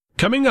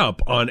Coming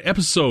up on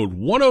episode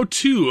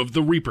 102 of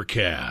the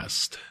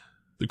Reapercast,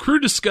 the crew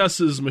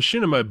discusses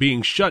Machinima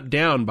being shut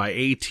down by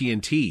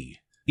AT&T.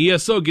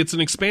 ESO gets an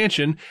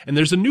expansion, and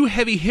there's a new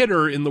heavy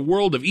hitter in the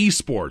world of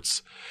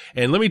esports.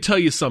 And let me tell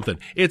you something.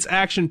 It's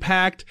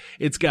action-packed.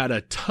 It's got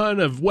a ton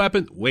of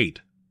weapons.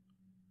 Wait.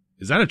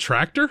 Is that a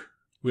tractor?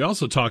 We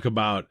also talk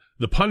about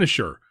The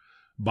Punisher,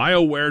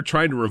 BioWare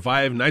trying to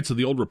revive Knights of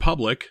the Old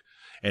Republic,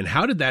 and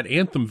how did that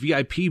Anthem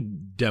VIP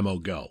demo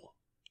go?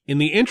 In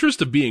the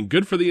interest of being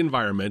good for the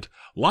environment,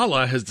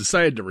 Lala has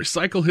decided to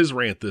recycle his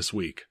rant this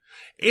week.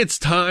 It's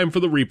time for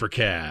the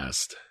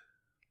Reapercast.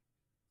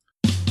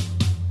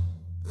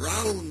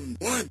 Round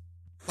one,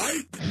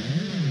 fight!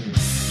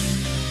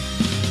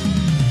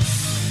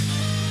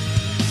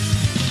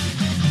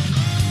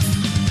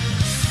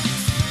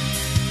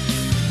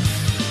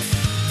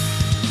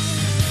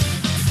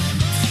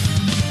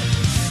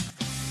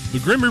 The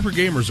Grim Reaper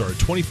Gamers are a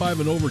 25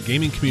 and over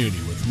gaming community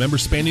with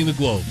members spanning the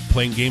globe,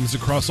 playing games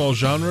across all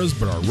genres,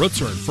 but our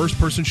roots are in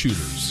first-person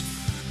shooters.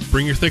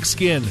 Bring your thick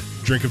skin,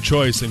 drink of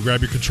choice, and grab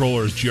your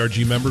controller as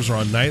GRG members are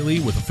on nightly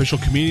with official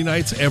community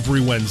nights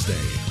every Wednesday.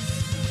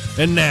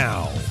 And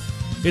now,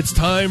 it's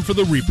time for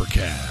the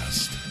Reapercast.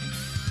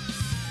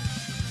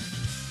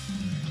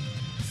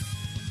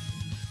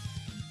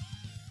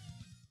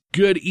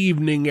 Good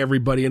evening,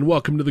 everybody, and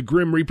welcome to the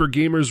Grim Reaper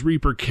Gamers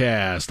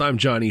Reapercast. I'm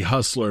Johnny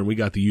Hustler, and we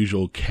got the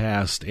usual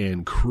cast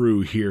and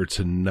crew here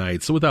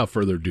tonight. So without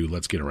further ado,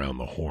 let's get around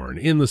the horn.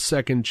 In the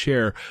second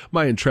chair,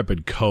 my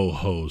intrepid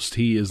co-host.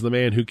 He is the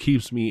man who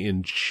keeps me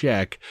in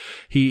check.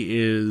 He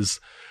is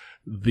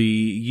the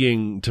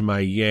yin to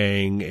my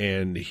yang,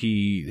 and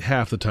he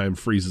half the time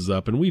freezes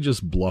up, and we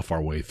just bluff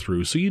our way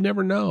through, so you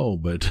never know.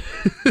 But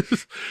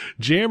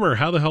Jammer,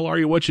 how the hell are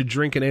you? What you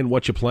drinking and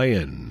what you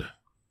playing?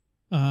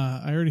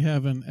 I already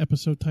have an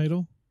episode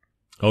title.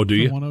 Oh, do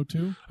you?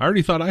 102. I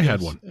already thought I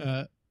had one.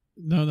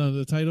 No,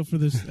 the title for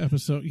this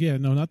episode. Yeah,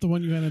 no, not the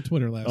one you had on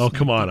Twitter last. Oh, night,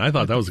 come on! I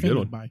thought that was a good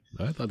one. By.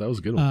 I thought that was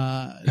a good one.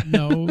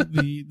 No,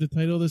 the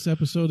title of this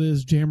episode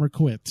is Jammer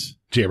Quits.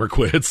 Jammer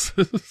Quits.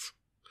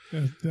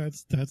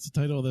 That's the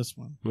title of this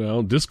one.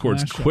 Well,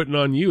 Discord's quitting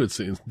on you. It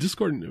seems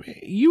Discord.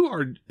 You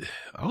are.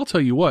 I'll tell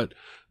you what.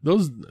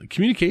 Those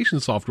communication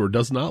software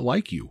does not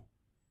like you.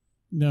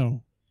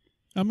 No.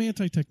 I'm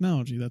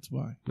anti-technology, that's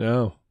why.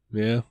 No,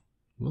 yeah.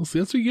 Well, see,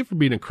 that's what you get for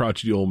being a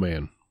crotchety old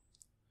man.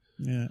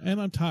 Yeah,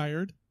 and I'm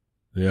tired.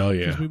 Yeah,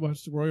 yeah. Because we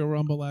watched the Royal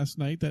Rumble last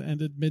night that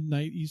ended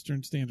midnight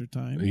Eastern Standard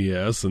Time.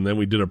 Yes, and then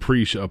we did a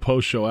post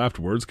show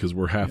afterwards because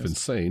we're half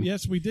insane.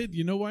 Yes, we did.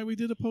 You know why we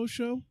did a post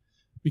show?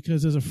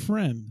 Because as a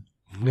friend,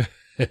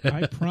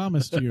 I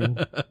promised you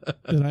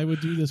that I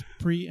would do this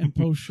pre and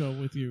post show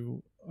with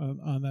you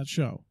on that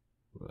show.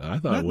 I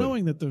thought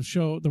knowing that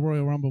the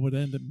Royal Rumble would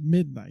end at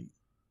midnight.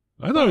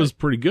 I thought it was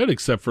pretty good,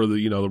 except for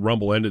the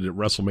Rumble ended at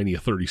WrestleMania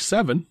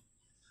 37.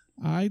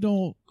 I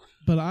don't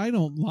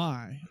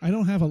lie. I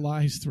don't have a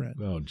lies thread.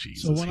 Oh,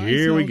 Jesus. So when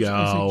Here we go.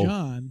 I say,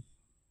 John,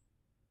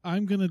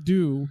 I'm going to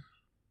do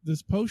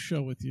this post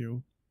show with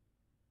you.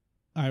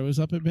 I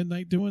was up at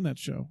midnight doing that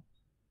show.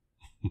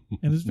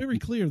 And it's very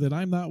clear that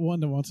I'm not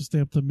one that wants to stay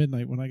up till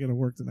midnight when I got to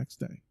work the next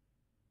day.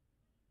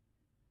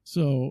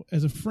 So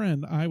as a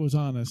friend, I was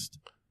honest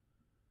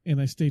and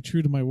I stayed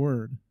true to my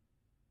word.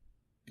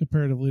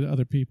 Comparatively to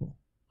other people.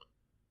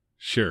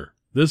 Sure.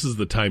 This is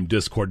the time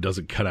Discord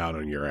doesn't cut out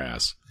on your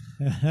ass.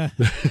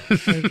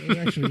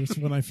 Actually, it's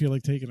when I feel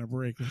like taking a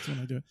break. That's when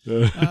I do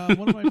it.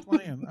 What am I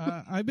playing?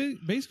 I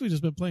basically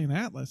just been playing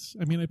Atlas.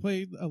 I mean, I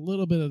played a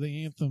little bit of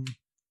the Anthem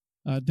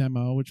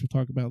demo, which we'll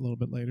talk about a little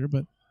bit later,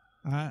 but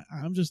I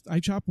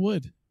chop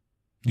wood.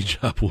 You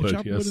chop wood, I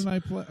chop yes. wood and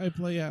I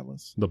play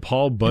Atlas. The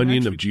Paul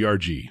Bunyan of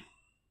GRG.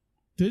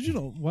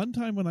 Digital. One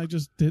time when I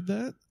just did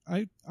that,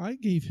 I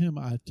gave him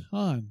a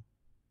ton.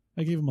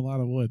 I gave him a lot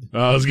of wood.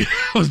 I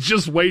was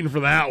just waiting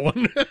for that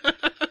one.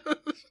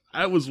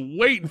 I was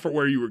waiting for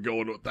where you were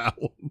going with that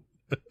one.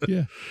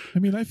 Yeah. I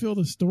mean, I filled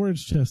a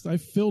storage chest. I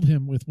filled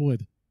him with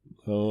wood.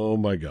 Oh,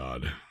 my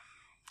God.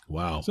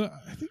 Wow. So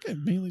I think I've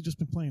mainly just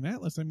been playing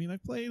Atlas. I mean, I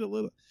played a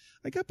little.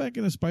 I got back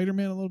into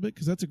Spider-Man a little bit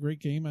because that's a great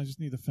game. I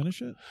just need to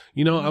finish it.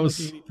 I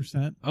was like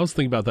 80%. I was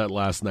thinking about that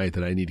last night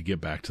that I need to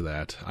get back to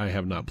that. I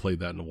have not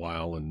played that in a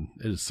while, and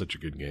it is such a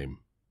good game.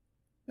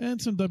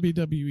 And some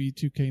WWE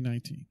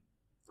 2K19.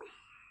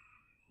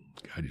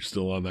 God, you're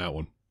still on that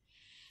one.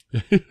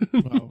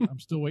 Well, I'm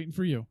still waiting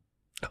for you.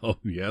 Oh,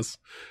 yes,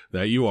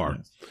 that you are.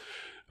 Yes.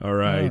 All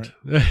right.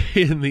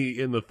 In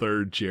the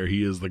third chair,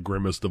 he is the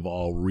grimmest of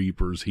all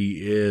reapers. He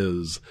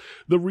is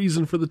the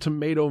reason for the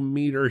tomato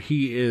meter.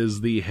 He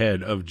is the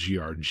head of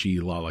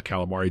GRG, Lala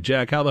Calamari.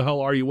 Jack, how the hell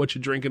are you? What you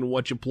drinking?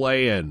 What you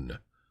playing?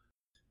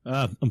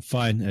 I'm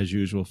fine, as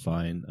usual,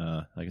 fine.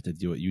 I get to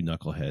deal with you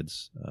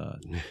knuckleheads.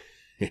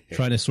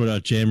 Trying to sort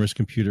out Jammer's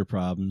computer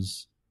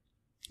problems.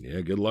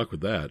 Yeah, good luck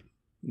with that.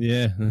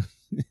 Yeah.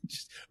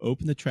 Just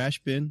open the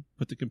trash bin,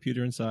 put the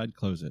computer inside,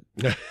 close it.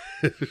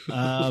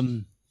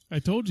 I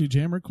told you,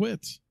 Jammer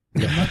quits.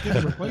 I'm not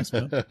getting a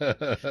replacement.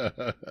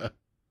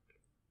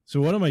 So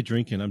what am I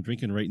drinking? I'm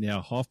drinking right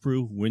now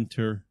Hofbräu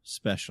Winter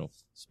Special,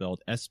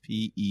 spelled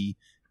Spezial.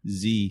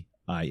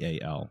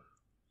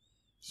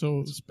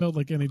 So spelled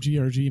like any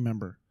GRG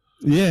member.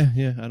 Yeah.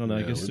 I don't know.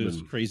 Yeah, I guess we've those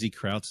been- crazy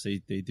krauts,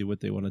 they do what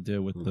they want to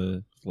do with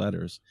the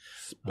letters.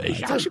 It's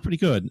Special. actually pretty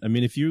good. I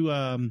mean, if you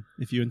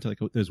into like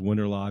those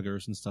winter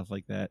lagers and stuff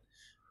like that,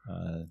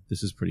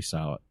 this is pretty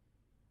solid.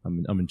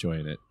 I'm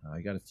enjoying it.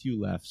 I got a few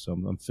left, so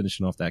I'm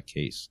finishing off that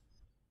case.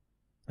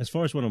 As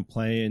far as what I'm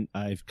playing,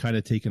 I've kind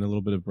of taken a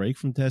little bit of break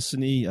from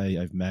Destiny.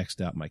 I've maxed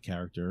out my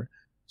character,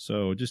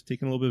 so just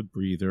taking a little bit of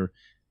breather,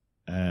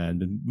 and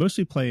been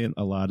mostly playing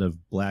a lot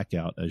of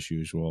Blackout as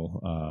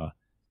usual.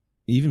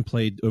 Even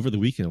played over the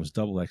weekend. It was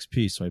double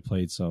XP, so I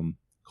played some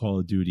Call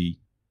of Duty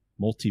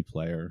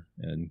multiplayer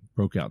and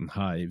broke out in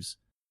hives.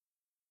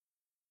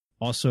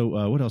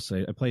 Also, what else?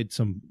 I played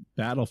some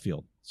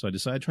Battlefield. So I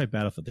decided to try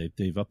Battlefield.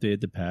 They've updated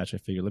the patch. I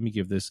figured, let me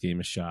give this game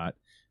a shot.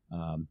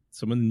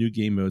 Some of the new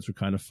game modes were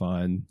kind of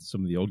fun.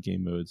 Some of the old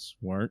game modes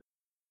weren't.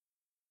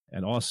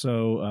 And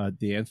also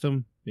the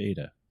Anthem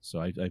beta. So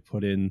I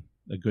put in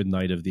a good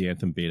night of the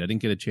Anthem beta. I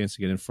didn't get a chance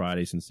to get in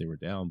Friday since they were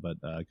down, but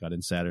got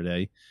in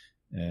Saturday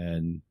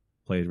and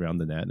played around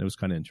the net. And it was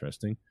kind of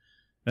interesting.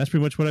 That's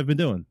pretty much what I've been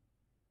doing.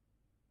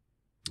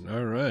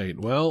 All right.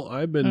 Well,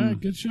 I've been. All right,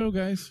 good show,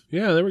 guys.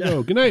 Yeah, there we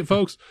go. Good night,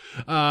 folks.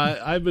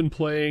 I've been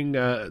playing.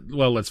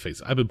 Well, let's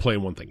face it. I've been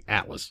playing one thing: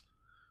 Atlas.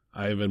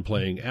 I've been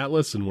playing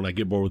Atlas, and when I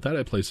get bored with that,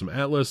 I play some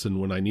Atlas, and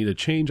when I need a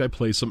change, I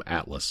play some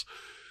Atlas.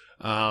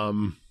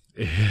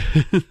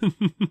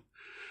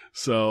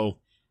 So,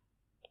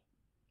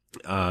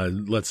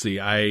 let's see.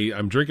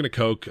 I'm drinking a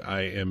Coke.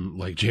 I am,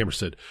 like Jammer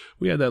said,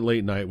 we had that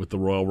late night with the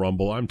Royal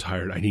Rumble. I'm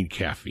tired. I need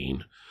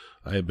caffeine.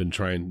 I have been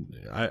trying.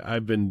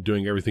 I've been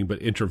doing everything but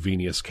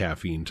intravenous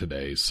caffeine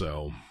today.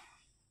 So,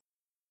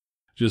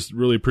 just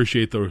really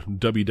appreciate the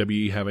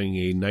WWE having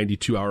a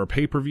 92-hour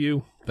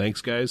pay-per-view.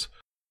 Thanks, guys.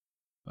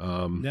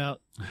 Now,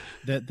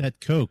 that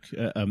Coke,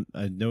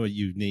 I know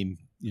you name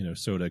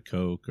soda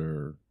Coke,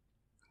 or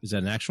is that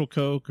an actual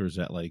Coke, or is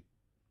that like?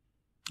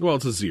 Well,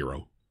 it's a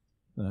zero,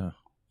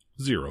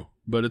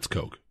 but it's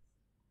Coke.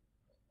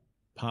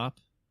 Pop?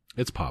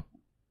 It's pop.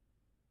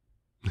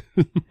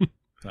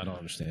 I don't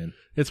understand.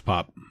 It's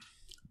pop.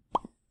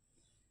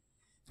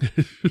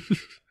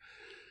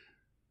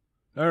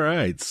 All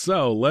right,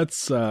 so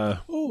let's.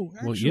 Oh,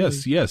 actually, Well,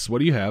 yes. What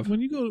do you have?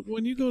 When you go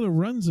to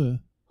Runza,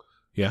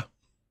 Yeah.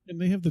 and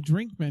they have the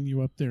drink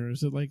menu up there,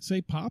 is it like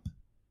say pop?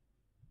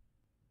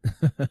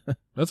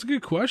 That's a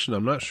good question.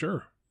 I'm not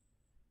sure.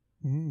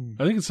 Mm.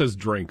 I think it says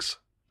drinks.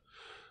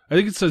 I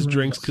think it says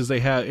drinks because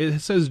they have. It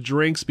says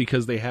drinks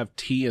because they have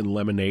tea and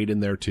lemonade in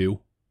there too.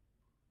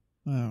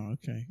 Oh,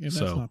 okay. Yeah, that's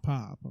So, not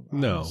pop.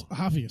 no.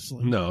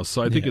 Obviously. No,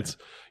 so I think Yeah. it's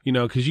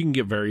because you can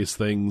get various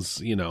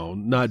things.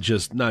 Not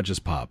just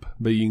pop,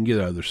 but you can get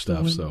other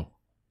stuff. When- So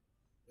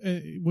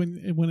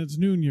When it's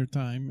noon your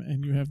time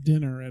and you have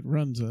dinner at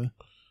Runza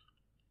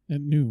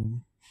at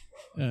noon,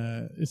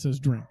 it says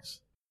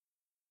drinks.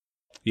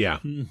 yeah,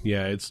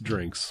 it's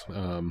drinks.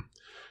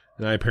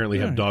 And I apparently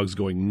have Alright. dogs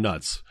going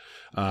nuts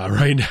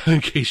right now. In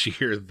case you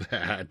hear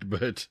that,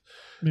 but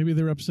Maybe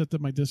they're upset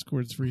that my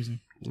Discord's freezing.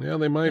 yeah,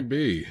 they might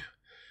be.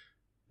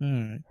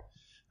 All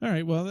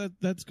right. Well,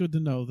 that's good to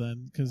know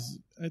then, because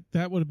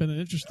that would have been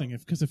interesting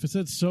because if it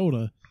said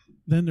soda,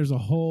 then there's a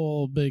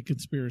whole big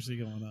conspiracy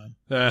going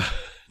on.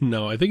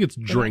 No, I think it's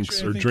But drinks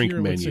actually, I or think drink here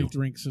it would menu. say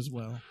drinks as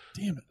well.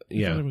 Damn it! I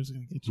Yeah. thought I was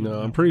going to get you. No, on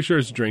I'm that. pretty sure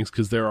it's drinks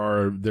because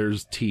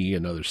there's tea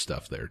and other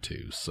stuff there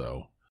too.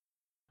 So,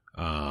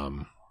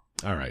 all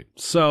right.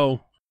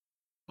 So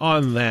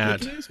on Hey,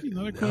 that, can I ask you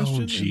another question?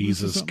 And this is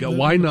Jesus, something go! that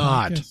Why on the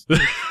not?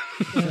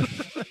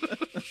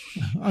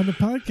 On the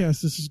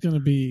podcast, this is going to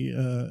be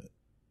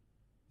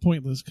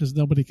pointless because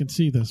nobody can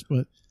see this.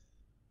 But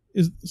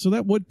so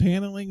that wood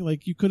paneling,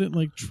 like you couldn't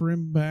like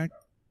trim back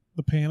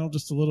the panel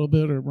just a little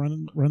bit or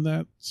run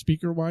that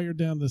speaker wire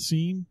down the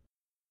seam.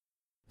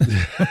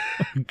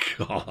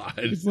 God,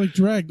 It's like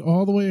dragged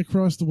all the way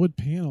across the wood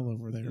panel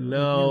over there.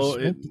 No,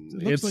 Near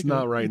smoke- looks it's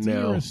not right it's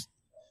either now.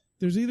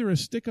 there's either a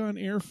stick-on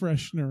air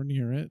freshener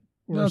near it,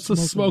 or No, it's a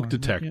smoke alarm. I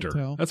can't detector.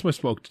 tell. That's my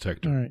smoke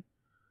detector. All right.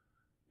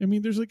 I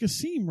mean, there's like a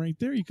seam right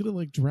there. You could have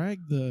like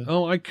dragged the.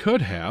 Oh, I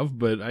could have,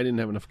 but I didn't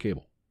have enough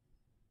cable.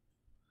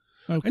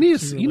 Okay, I need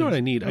so a. you're You know what I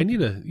lazy. need? I Okay.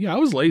 need a. Yeah, I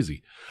was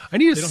lazy. I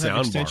need a They don't have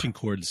sound extension bar.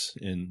 cords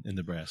in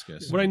Nebraska.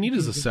 So. What I need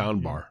is a Yeah.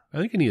 sound bar. I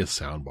think I need a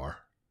sound bar.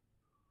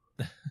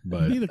 You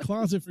But need a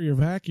closet for your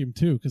vacuum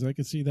too, because I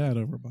can see that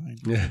over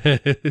behind you.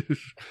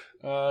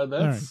 All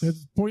right,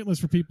 that's pointless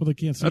for people that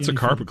can't see. That's a anything.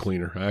 carpet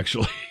cleaner,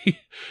 actually.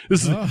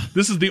 This is Oh.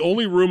 this is the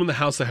only room in the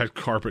house that has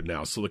carpet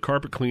now, so the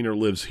carpet cleaner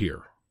lives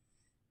here.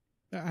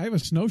 I have a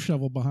snow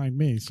shovel behind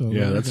me, so Yeah,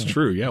 there you that's go.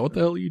 true. Yeah, what the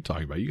hell are you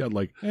talking about? You got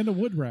like And a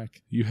wood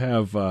rack. you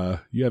have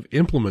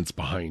implements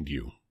behind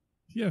you,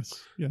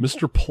 Yes. Yeah.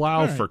 Mr.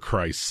 Plow, All right. for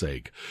Christ's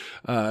sake.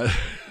 Call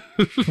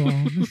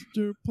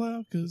Mr.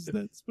 Plow, because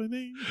that's my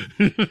name.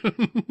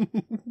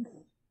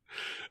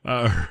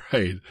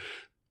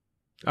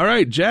 All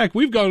right, Jack.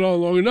 We've gone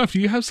on long enough. Do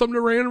you have something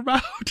to rant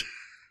about?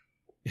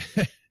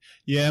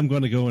 Yeah, I'm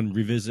going to go and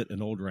revisit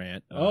an old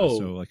rant. Oh.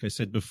 So like I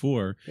said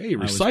before, Hey, I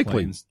was recycling.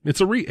 playing- It's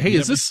a hey, Yeah,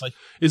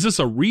 is this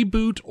a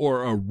reboot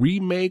or a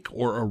remake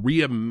or a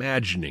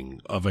reimagining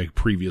of a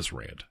previous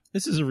rant?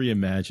 This is a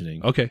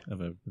reimagining. Okay.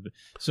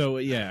 So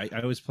yeah,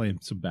 I was playing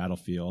some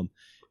Battlefield,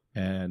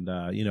 and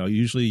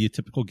usually your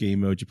typical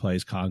game mode you play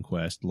is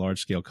Conquest, large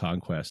scale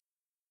Conquest.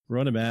 We're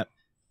on a map.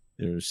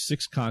 There's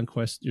 6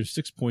 conquests. There's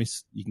 6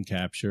 points you can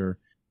capture.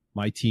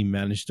 My team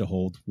managed to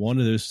hold one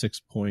of those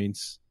 6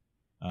 points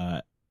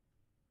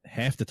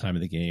half the time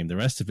of the game. The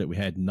rest of it we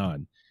had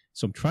none.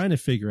 So I'm trying to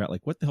figure out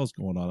like what the hell's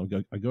going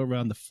on. I go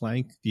around to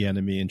flank the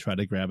enemy and try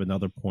to grab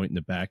another point in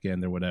the back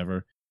end or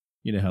whatever.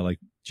 You know how like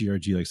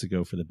GRG likes to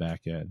go for the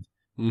back end.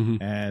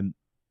 Mm-hmm. And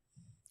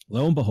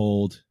lo and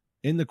behold,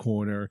 in the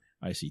corner,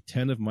 I see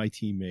 10 of my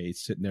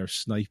teammates sitting there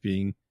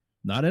sniping,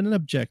 not at an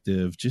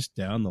objective, just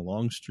down the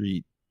long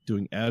street,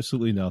 doing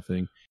absolutely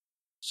nothing.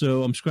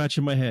 So I'm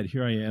scratching my head.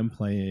 Here I am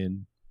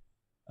playing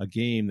a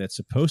game that's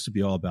supposed to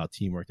be all about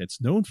teamwork,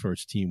 that's known for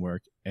its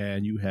teamwork,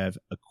 and you have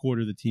a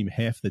quarter of the team,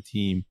 half the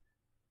team,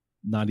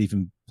 not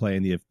even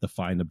playing the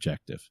defined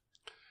objective.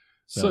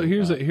 So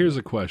here's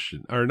a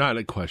question, or not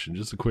a question,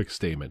 just a quick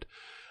statement.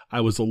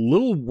 I was a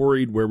little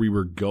worried where we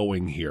were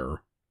going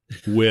here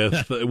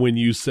with when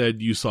you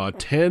said you saw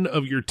 10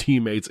 of your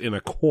teammates in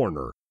a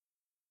corner.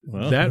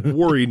 Well, That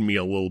worried me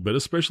a little bit,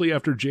 especially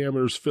after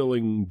Jammer's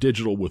filling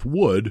digital with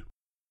wood.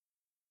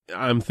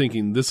 I'm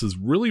thinking this is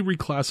really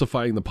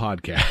reclassifying the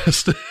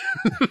podcast.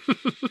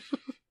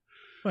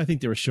 I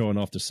think they were showing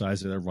off the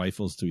size of their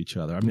rifles to each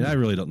other. I mean, I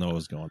really don't know what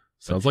was going on.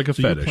 Sounds like a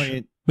So you're fetish.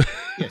 playing-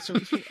 yeah, so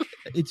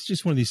it's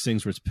just one of these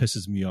things where it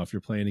pisses me off.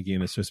 You're playing a game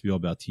that's supposed to be all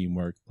about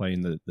teamwork,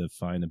 playing the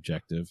fine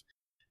objective,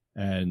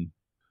 and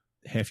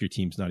half your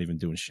team's not even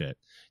doing shit.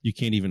 You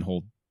can't even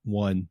hold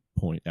 1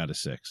 point out of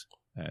 6.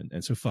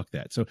 And so fuck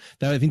that. So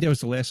I think that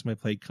was the last time I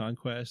played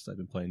Conquest. I've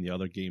been playing the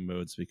other game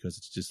modes because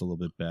it's just a little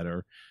bit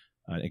better.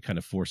 It kind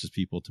of forces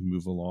people to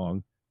move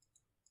along.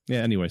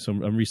 Yeah, anyway, so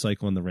I'm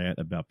recycling the rant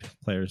about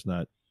players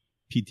not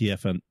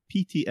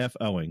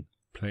PTFOing.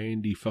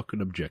 Playing the fucking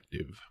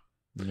objective.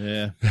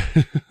 Yeah.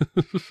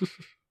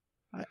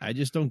 I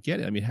just don't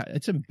get it. I mean,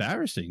 it's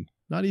embarrassing.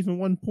 Not even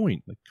 1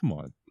 point. Like, come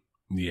on.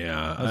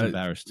 Yeah. I was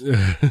embarrassed.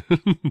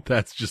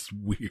 That's just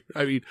weird.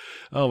 I mean,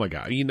 oh my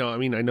God. I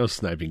know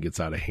sniping gets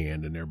out of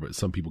hand in there, but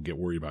some people get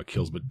worried about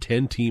kills, but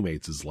 10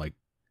 teammates is like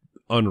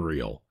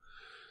unreal.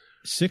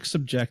 6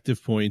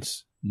 objective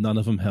points, none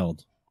of them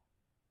held.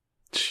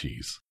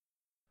 Jeez.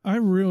 I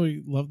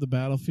really love the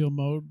Battlefield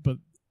mode, but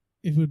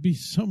it would be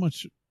so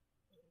much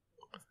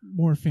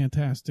more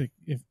fantastic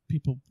if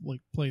people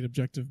like played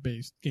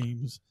objective-based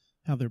games,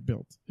 how they're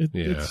built.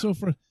 It's so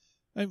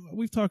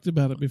we've talked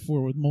about it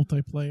before with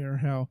multiplayer,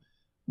 how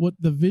what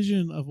the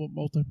vision of what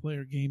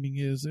multiplayer gaming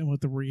is and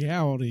what the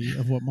reality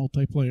of what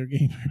multiplayer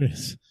gamer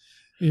is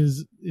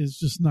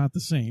just not the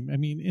same. I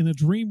mean, in a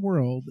dream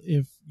world,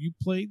 if you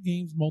played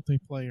games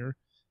multiplayer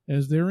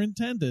as they're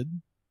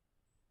intended,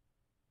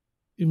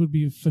 it would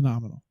be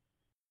phenomenal.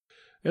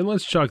 And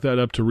let's chalk that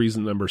up to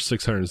reason number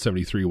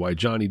 673 why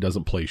Johnny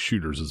doesn't play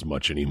shooters as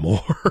much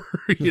anymore.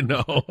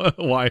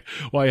 Why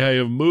I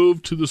have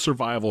moved to the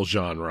survival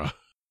genre.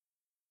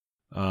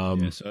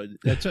 So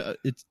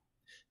it's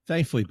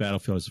thankfully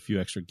Battlefield has a few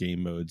extra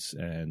game modes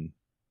and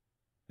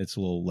it's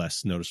a little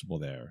less noticeable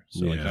there.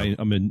 So Yeah.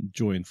 I'm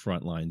enjoying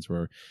Frontlines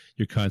where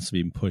you're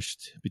constantly being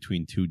pushed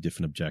between 2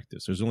 different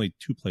objectives. There's only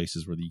 2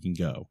 places where you can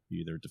go,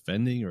 either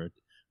defending or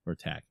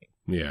attacking.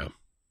 Yeah.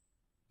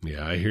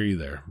 Yeah, I hear you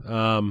there.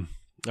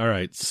 All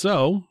right.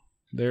 So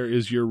there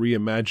is your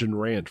reimagined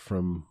rant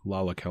from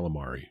Lala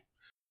Calamari.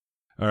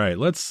 All right.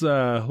 Let's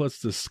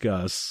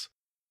discuss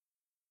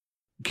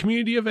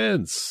community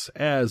events.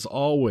 As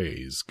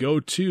always, go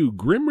to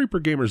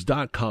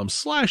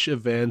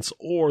grimreapergamers.com/events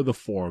or the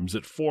forums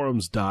at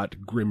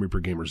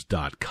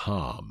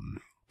forums.grimreapergamers.com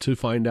to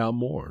find out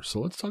more.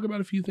 So let's talk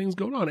about a few things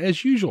going on.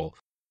 As usual,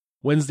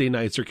 Wednesday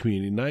nights are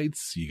community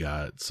nights. You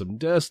got some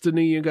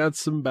Destiny, you got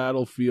some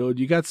Battlefield,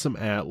 you got some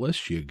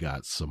Atlas, you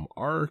got some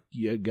Ark,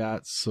 you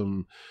got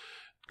some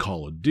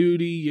Call of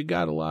Duty, you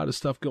got a lot of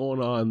stuff going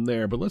on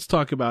there. But let's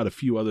talk about a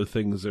few other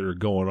things that are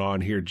going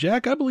on here.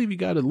 Jack, I believe you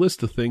got a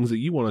list of things that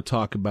you want to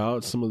talk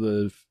about, some of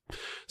the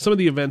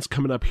events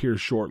coming up here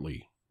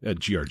shortly at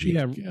GRG.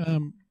 Yeah,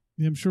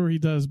 I'm sure he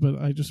does, but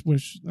I'm just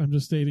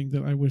stating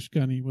that I wish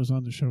Gunny was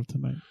on the show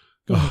tonight.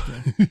 Go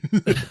ahead,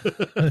 Jay.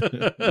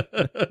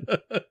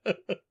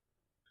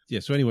 Yeah,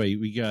 so anyway,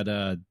 we got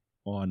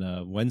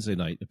on Wednesday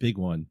night, a big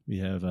one. We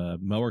have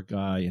Mower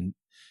Guy and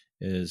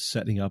is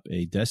setting up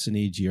a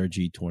Destiny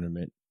GRG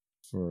tournament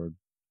for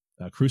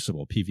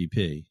Crucible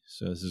PvP.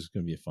 So this is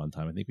going to be a fun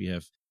time. I think we're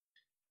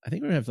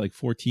going to have like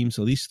 4 teams,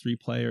 at least 3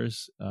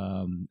 players,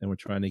 and we're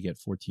trying to get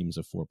 4 teams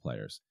of 4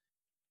 players.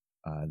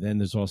 Then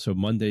there's also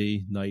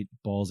Monday night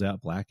Balls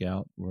Out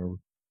Blackout, where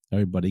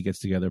everybody gets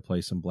together, play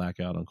some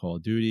Blackout on Call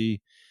of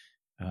Duty.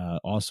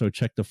 Also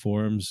check the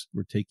forums.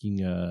 We're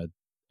taking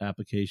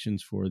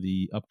applications for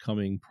the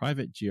upcoming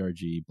private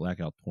GRG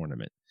Blackout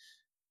tournament.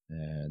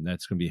 And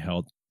that's going to be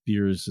held.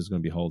 Beers is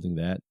going to be hosting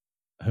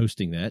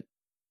that.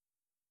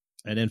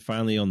 And then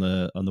finally on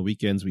the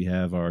weekends we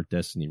have our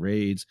Destiny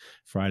raids.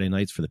 Friday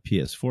nights for the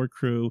PS4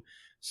 crew,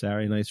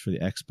 Saturday nights for the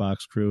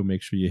Xbox crew.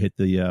 Make sure you hit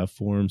the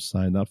forums,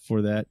 sign up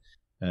for that,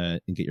 and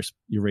get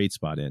your raid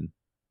spot in.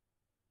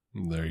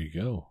 There you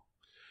go.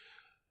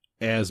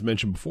 As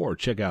mentioned before,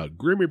 check out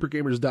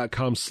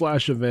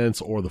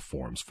GrimReaperGamers.com/events or the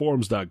forums,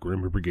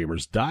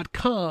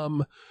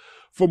 forums.GrimReaperGamers.com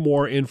for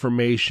more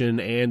information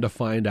and to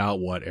find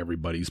out what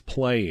everybody's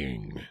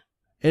playing.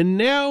 And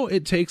now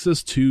it takes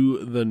us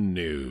to the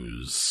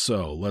news.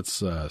 So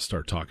let's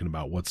start talking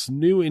about what's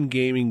new in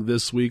gaming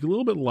this week. A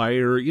little bit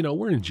lighter. You know,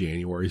 we're in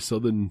January, so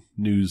the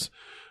news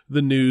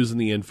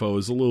and the info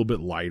is a little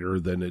bit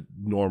lighter than it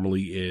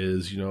normally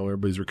is. You know,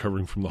 everybody's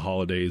recovering from the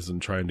holidays and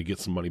trying to get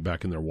some money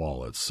back in their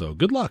wallets. So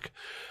good luck.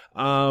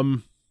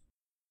 Engadget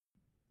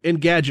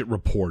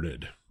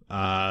reported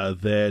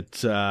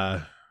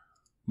that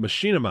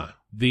Machinima,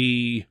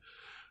 the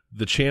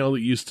channel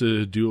that used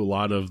to do a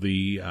lot of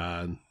the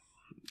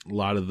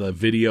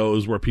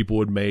videos where people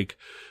would make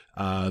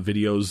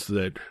videos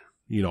that,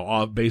 you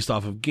know, based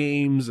off of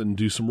games and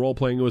do some role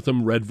playing with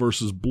them. Red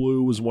versus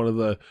Blue was one of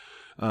the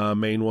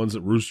main ones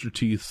that Rooster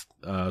Teeth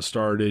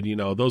started, you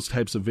know, those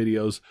types of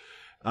videos.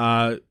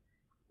 Their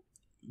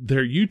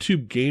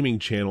YouTube gaming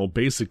channel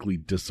basically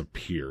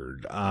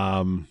disappeared.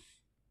 On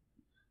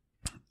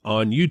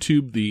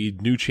YouTube, the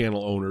new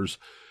channel owners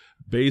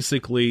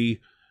basically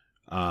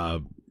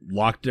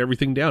locked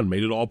everything down,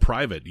 made it all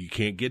private. You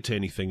can't get to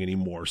anything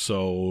anymore.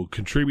 So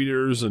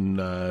contributors and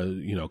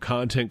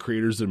content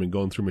creators that have been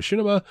going through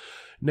Machinima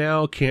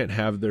now can't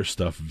have their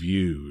stuff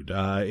viewed.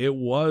 It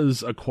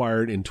was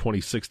acquired in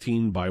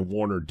 2016 by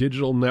Warner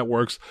Digital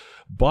Networks,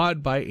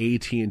 bought by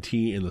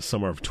AT&T in the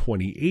summer of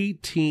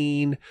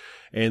 2018,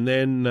 and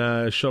then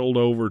shuttled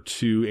over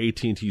to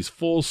AT&T's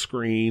full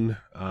screen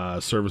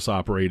service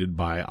operated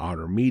by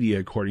Otter Media,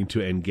 according to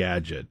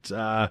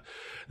Engadget.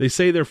 They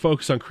say they're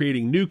focused on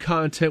creating new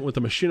content with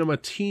the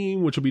Machinima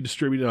team, which will be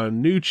distributed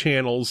on new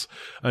channels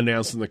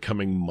announced in the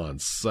coming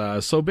months.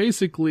 So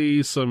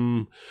basically,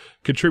 some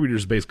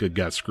contributors basically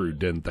got screwed,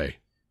 didn't they?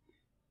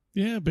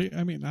 Yeah, but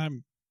I mean,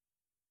 I'm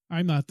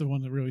not the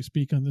one to really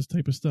speak on this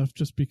type of stuff,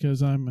 just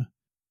because I'm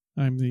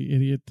the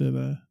idiot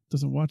that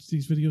doesn't watch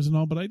these videos and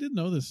all. But I did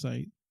know this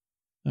site.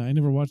 I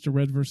never watched a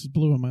Red versus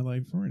Blue in my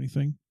life or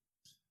anything.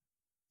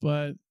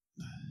 But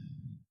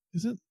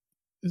isn't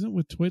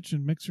with Twitch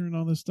and Mixer and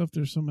all this stuff,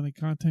 there's so many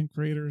content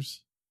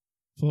creators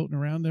floating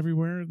around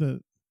everywhere that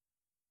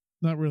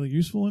not really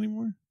useful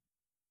anymore?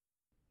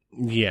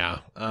 Yeah,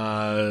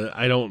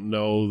 I don't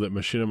know that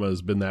Machinima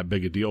has been that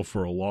big a deal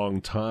for a long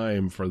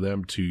time for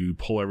them to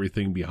pull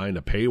everything behind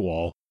a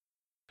paywall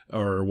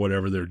or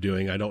whatever they're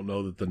doing. I don't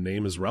know that the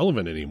name is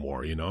relevant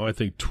anymore. You know, I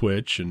think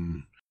Twitch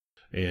and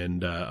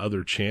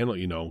other channel,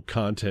 you know,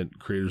 content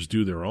creators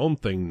do their own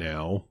thing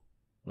now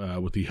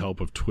with the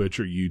help of Twitch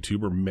or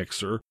YouTube or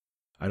Mixer.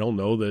 I don't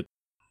know that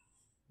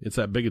it's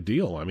that big a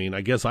deal. I mean, I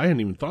guess I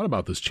hadn't even thought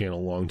about this channel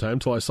a long time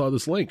until I saw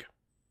this link.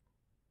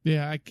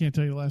 Yeah, I can't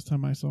tell you the last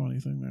time I saw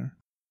anything there.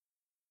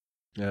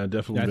 Yeah,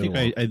 definitely.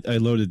 Yeah, I think I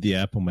loaded the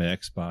app on my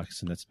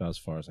Xbox, and that's about as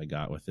far as I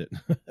got with it.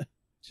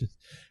 Just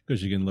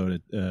because you can load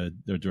it,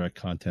 their direct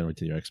content right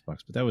to your Xbox.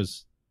 But I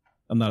was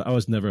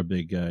never a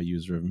big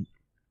user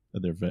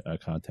of their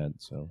content.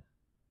 So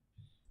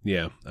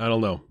yeah, I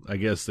don't know. I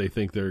guess they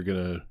think they're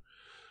gonna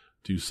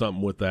do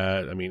something with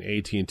that. I mean,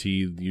 AT&T,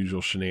 the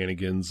usual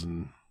shenanigans,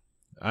 and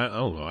I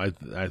don't know.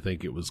 I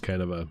think it was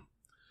kind of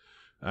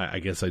I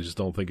guess I just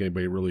don't think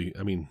anybody really,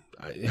 I mean,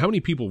 how many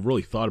people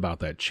really thought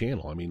about that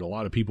channel? I mean, a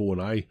lot of people, when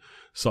I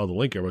saw the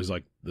link, everybody's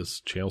like, this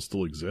channel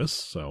still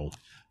exists. So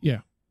yeah.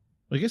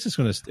 Well, I guess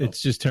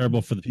it's just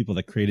terrible for the people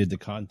that created the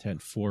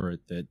content for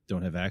it that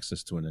don't have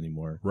access to it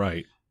anymore.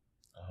 Right.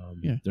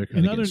 Yeah.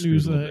 In other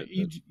news,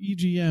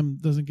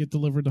 EGM doesn't get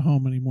delivered to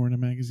home anymore in a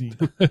magazine.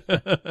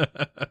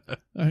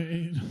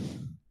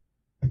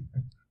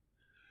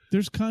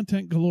 There's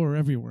content galore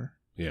everywhere.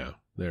 Yeah,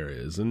 there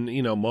is. And,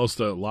 you know, a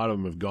lot of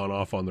them have gone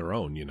off on their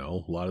own, you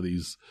know. A lot of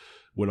these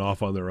went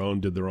off on their own,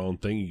 did their own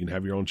thing. You can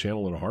have your own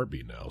channel in a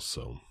heartbeat now.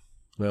 So,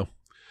 well,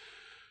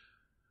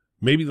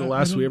 maybe the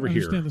last we ever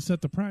hear. I understand to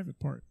set the private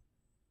part.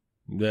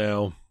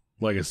 Well,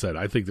 like I said,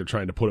 I think they're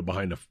trying to put it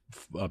behind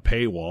a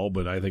paywall,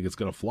 but I think it's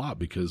going to flop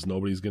because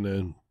nobody's going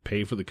to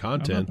pay for the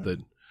content that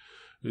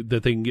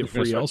they can get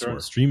free elsewhere.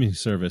 Streaming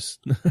service.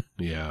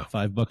 Yeah.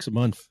 $5 a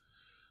month.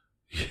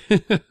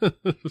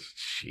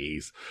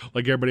 Jeez.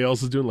 Like everybody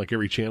else is doing, like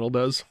every channel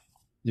does.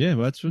 Yeah,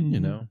 well, that's what, you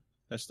know,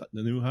 that's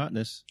the new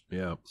hotness.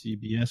 Yeah.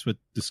 CBS with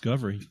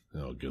Discovery.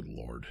 Oh, good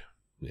Lord.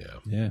 Yeah.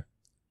 Yeah.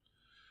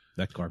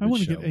 That garbage I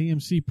want to show. get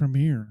AMC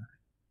Premiere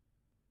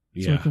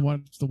so I can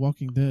watch The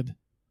Walking Dead.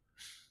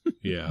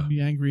 Yeah. I'd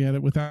be angry at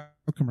it without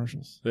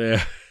commercials.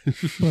 Yeah.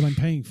 But I'm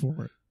paying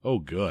for it. Oh,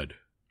 good.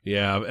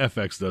 Yeah,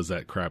 FX does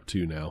that crap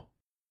too now.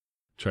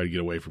 Try to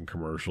get away from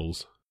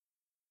commercials.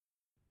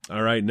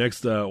 All right,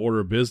 next order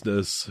of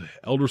business.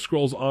 Elder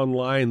Scrolls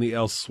Online, the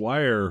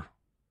Elsewhere,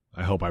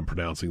 I hope I'm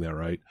pronouncing that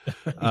right,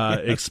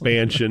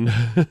 expansion.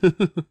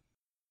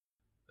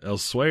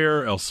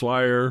 Elsewhere,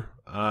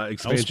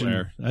 expansion.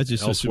 Elsewhere. I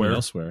just assumed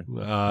elsewhere.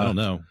 I don't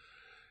know.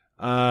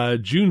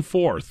 June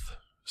 4th.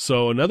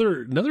 So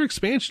another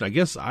expansion. I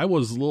guess I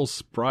was a little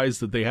surprised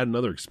that they had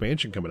another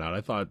expansion coming out.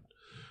 I thought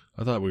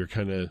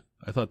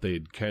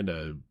they'd kind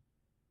of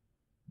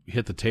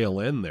hit the tail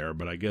end there,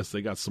 but I guess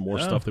they got some more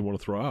stuff they want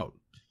to throw out.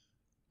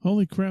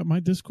 Holy crap,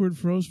 my Discord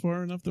froze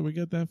far enough that we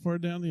got that far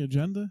down the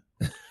agenda?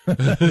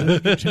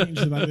 I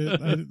changed it.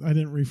 I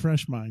didn't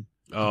refresh mine.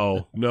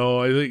 Oh, no,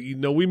 I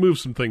think we moved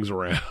some things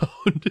around.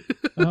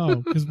 Oh,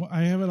 because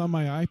I have it on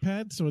my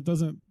iPad, so it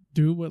doesn't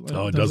do what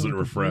it doesn't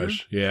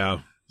refresh. Yeah.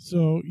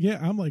 So, yeah,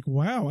 I'm like,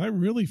 wow, I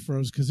really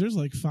froze because there's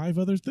like 5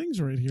 other things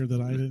right here that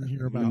I didn't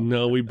hear about.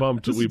 No, we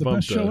bumped the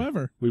best show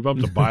ever. We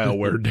bumped the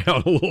BioWare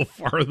down a little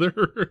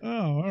farther.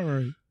 Oh, all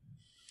right.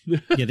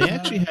 Yeah, they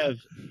actually have.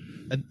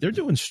 They're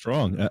doing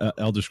strong.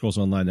 Elder Scrolls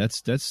Online.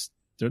 That's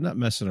they're not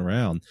messing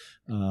around.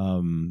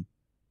 A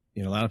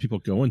lot of people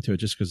go into it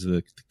just because of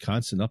the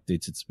constant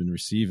updates it's been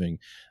receiving.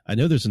 I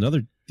know there's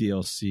another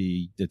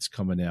DLC that's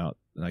coming out,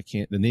 and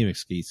the name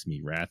escapes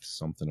me. Wrath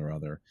something or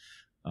other.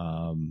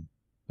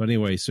 But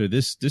anyway, so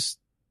this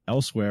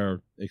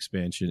Elsewhere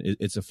expansion,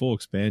 it's a full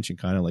expansion,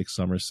 kind of like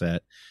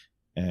Somerset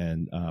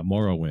and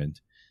Morrowind.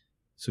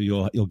 So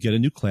you'll get a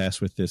new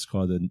class with this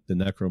called the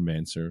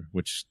Necromancer,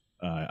 which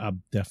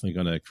I'm definitely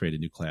going to create a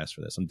new class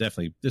for this.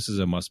 This is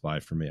a must buy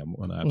for me. I'm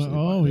going to absolutely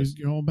buy this.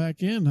 He's going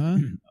back in, huh?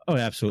 Oh,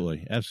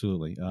 absolutely.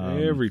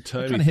 Every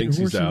time he thinks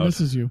he's out.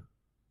 Misses you.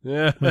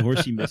 Yeah. My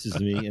horsey misses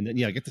me. And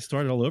then, I get to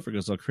start it all over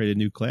because I'll create a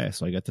new class.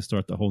 So I got to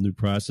start the whole new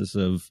process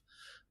of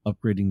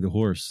upgrading the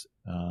horse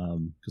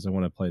because I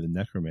want to play the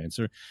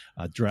Necromancer.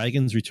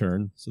 Dragons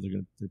return. So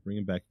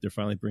they're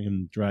finally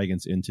bringing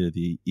dragons into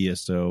the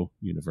ESO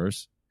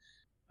universe.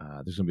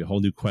 There's going to be a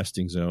whole new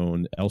questing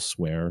zone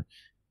elsewhere.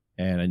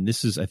 And I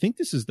think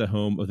this is the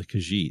home of the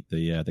Khajiit,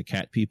 the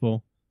cat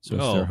people. So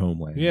it's their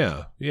homeland.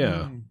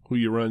 Yeah. Who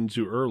you run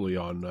into early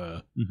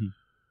on.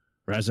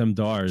 Razem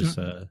Dar's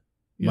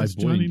my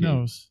boy. Johnny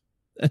knows.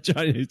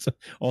 Johnny,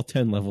 all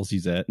 10 levels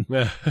he's at.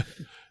 No,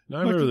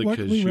 I remember the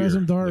luckily,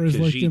 Razem Dar is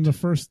like in the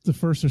first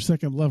or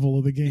second level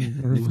of the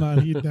game. Or if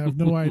not, he'd have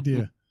no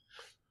idea.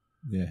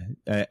 Yeah.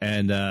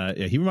 And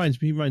he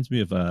reminds me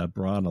of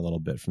Bronn a little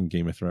bit from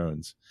Game of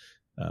Thrones,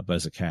 but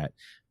as a cat.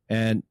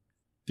 And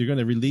they're going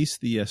to release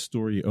the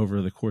story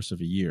over the course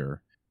of a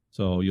year.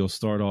 So you'll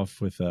start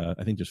off with,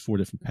 I think there's 4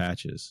 different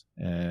patches.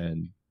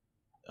 And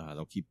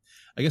they'll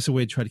I guess a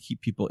way to try to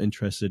keep people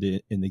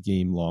interested in the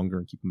game longer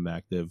and keep them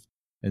active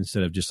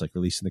instead of just like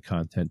releasing the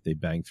content, they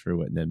bang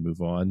through it and then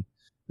move on.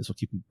 This will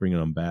keep bringing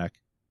them back.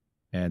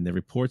 And the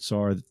reports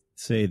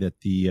say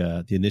that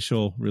the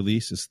initial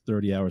release is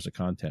 30 hours of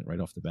content right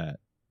off the bat.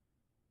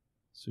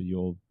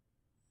 So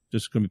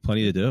there's going to be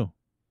plenty to do.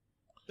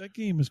 That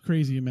game is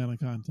crazy amount of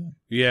content.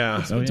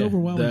 Yeah. It's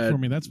overwhelming for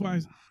me. That's why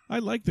I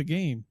like the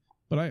game,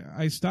 but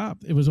I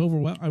stopped. It was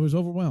overwhelmed. I was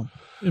overwhelmed.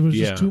 It was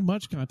just too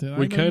much content.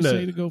 I know you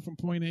say to go from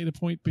point A to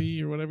point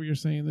B or whatever you're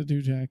saying to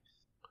do, Jack,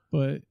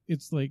 but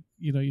it's like,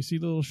 you see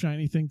the little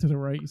shiny thing to the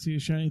right, you see a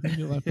shiny thing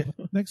to the left.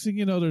 Next thing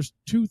you know, there's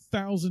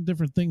 2,000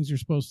 different things you're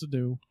supposed to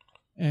do,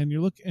 and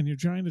you're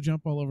trying to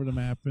jump all over the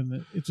map,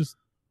 and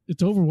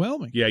it's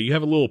overwhelming. Yeah, you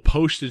have a little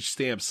postage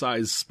stamp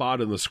size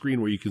spot on the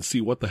screen where you can see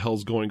what the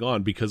hell's going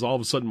on because all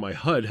of a sudden my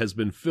HUD has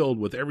been filled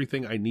with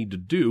everything I need to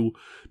do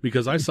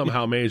because I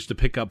somehow managed to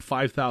pick up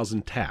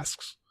 5,000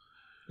 tasks.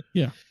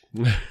 Yeah.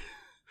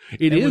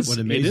 It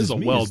is a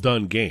well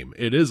done game.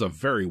 It is a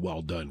very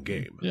well done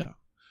game. Yeah.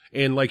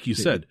 And like you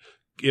said,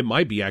 it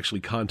might be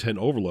actually content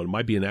overload. It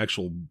might be an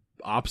actual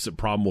opposite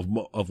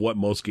problem of what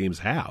most games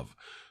have.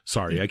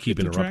 Sorry, I keep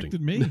interrupting. It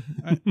attracted me.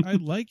 I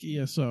like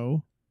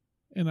ESO.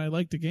 And I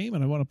like the game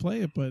and I want to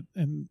play it,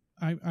 and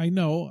I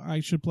know I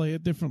should play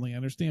it differently. I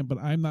understand, but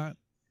I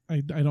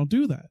don't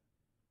do that.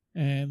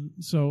 And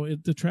so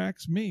it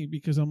detracts me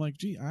because I'm like,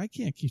 gee, I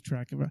can't keep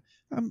track of it.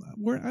 I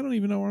don't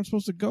even know where I'm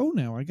supposed to go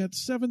now. I got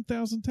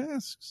 7,000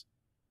 tasks.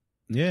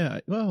 Yeah.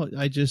 Well,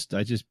 I just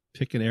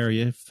pick an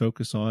area,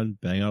 focus on,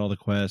 bang out all the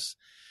quests.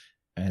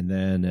 And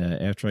then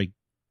after I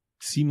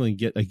seemingly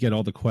get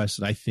all the quests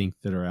that I think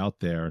that are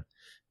out there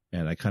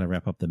and I kind of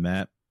wrap up the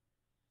map,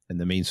 and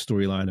the main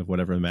storyline of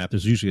whatever map.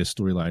 There's usually a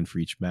storyline for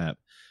each map.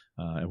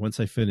 And once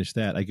I finish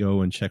that, I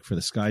go and check for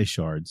the sky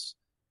shards.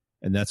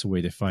 And that's a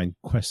way to find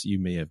quests that you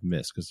may have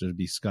missed because there'll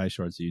be sky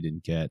shards that you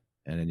didn't get.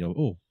 And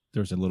then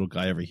there's a little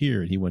guy over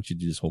here and he wants you to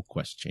do this whole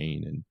quest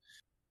chain.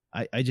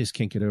 And I just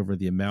can't get over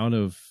the amount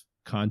of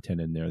content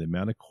in there, the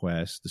amount of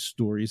quests, the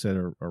stories that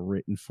are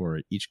written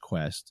for each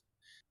quest.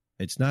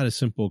 It's not as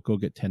simple, go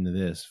get 10 of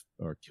this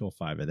or kill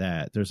 5 of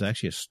that. There's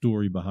actually a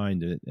story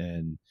behind it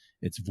and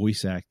it's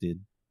voice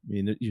acted. I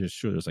mean, you're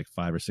sure there's like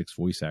 5 or 6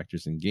 voice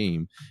actors in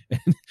game,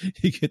 and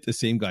you get the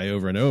same guy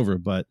over and over,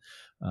 but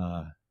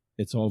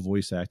it's all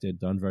voice acted,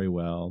 done very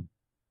well.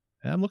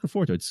 And I'm looking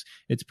forward to it.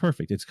 It's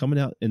perfect. It's coming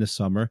out in the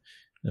summer.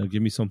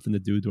 Give me something to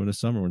do during the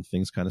summer when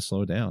things kind of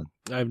slow down.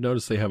 I've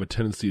noticed they have a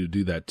tendency to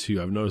do that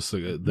too. I've noticed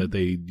that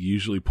they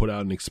usually put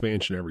out an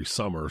expansion every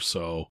summer,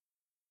 so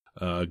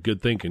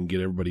good thinking.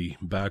 Get everybody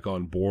back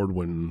on board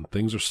when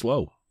things are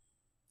slow.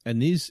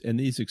 And these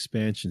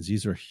expansions,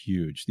 these are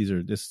huge.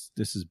 This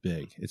is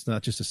big. It's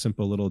not just a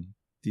simple little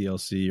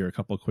DLC or a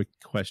couple of quick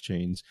quest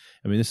chains.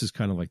 I mean, this is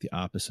kind of like the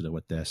opposite of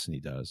what Destiny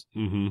does.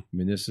 Mm-hmm. I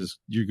mean,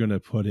 you're going to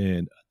put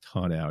in a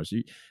ton of hours.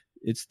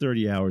 It's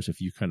 30 hours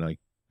if you kind of like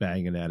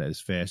banging at it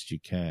as fast as you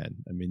can.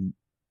 I mean,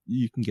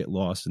 you can get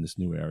lost in this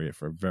new area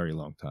for a very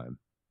long time.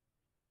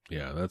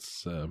 Yeah,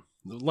 that's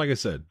like I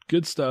said,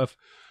 good stuff.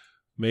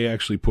 May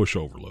actually push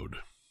overload.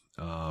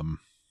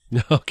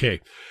 Okay.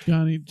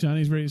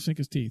 Johnny's ready to sink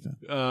his teeth in.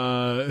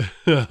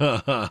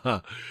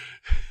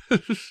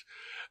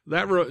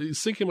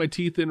 Sinking my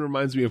teeth in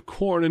reminds me of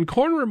corn, and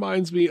corn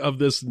reminds me of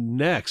this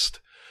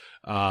next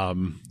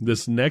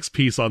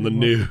piece on the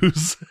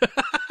news.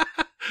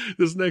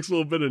 This next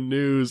little bit of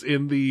news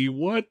in the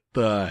what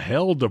the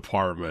hell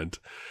department.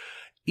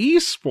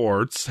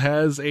 Esports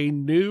has a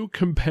new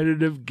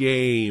competitive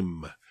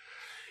game.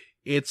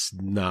 It's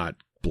not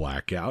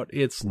Blackout.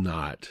 It's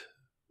not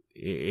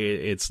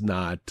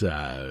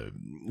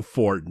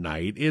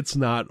Fortnite. It's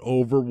not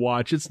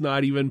Overwatch. It's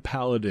not even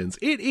Paladins.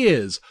 It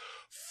is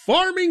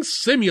Farming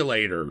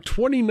Simulator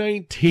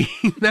 2019.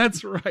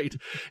 That's right.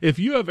 If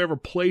you have ever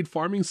played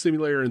Farming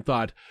Simulator and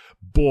thought,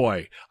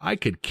 boy, I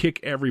could kick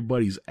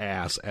everybody's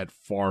ass at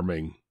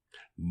farming,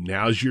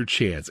 now's your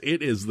chance.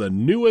 It is the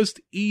newest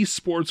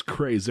esports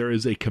craze. There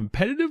is a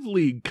competitive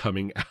league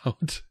coming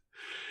out.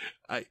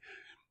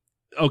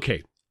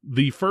 Okay.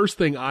 The first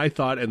thing I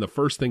thought, and the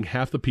first thing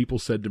half the people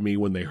said to me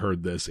when they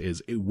heard this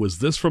is, was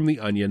this from The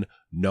Onion?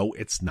 No,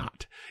 it's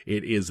not.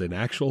 It is an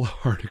actual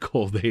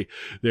article.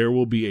 There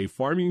will be a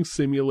farming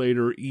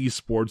simulator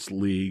esports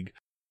league.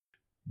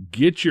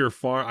 Get your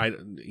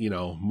farm,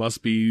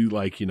 must be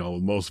like,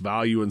 most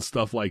value and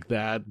stuff like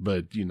that.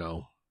 But,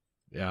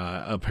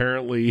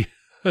 apparently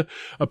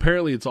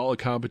it's all a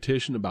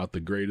competition about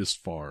the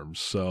greatest farms.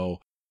 So,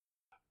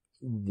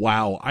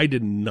 wow, I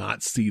did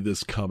not see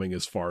this coming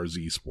as far as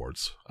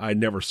esports. I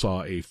never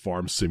saw a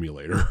farm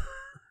simulator.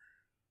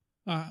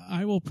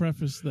 I will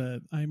preface that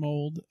I'm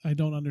old. I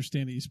don't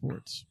understand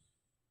esports.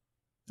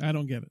 I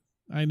don't get it.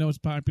 I know it's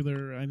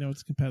popular. I know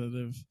it's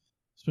competitive,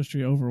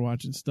 especially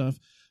Overwatch and stuff.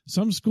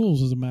 Some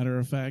schools, as a matter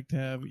of fact,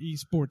 have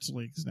esports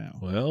leagues now.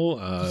 Well,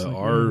 like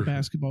our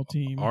basketball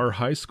team, our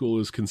high school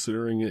is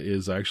considering it.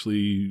 Is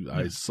actually,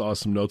 I saw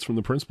some notes from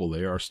the principal.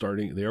 They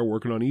are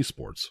working on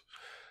esports.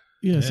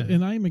 Yes, yeah.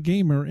 And I'm a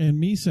gamer, and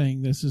me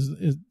saying this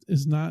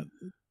is not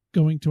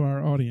going to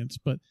our audience.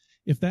 But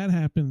if that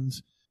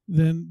happens,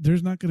 then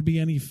there's not going to be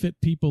any fit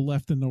people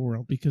left in the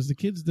world, because the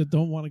kids that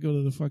don't want to go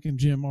to the fucking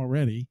gym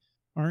already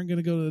aren't going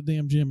to go to the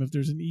damn gym if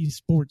there's an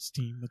esports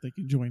team that they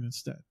can join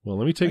instead. Well,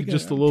 let me take it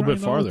just a little bit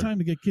farther. All the time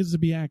to get kids to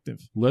be active.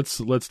 Let's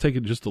take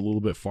it just a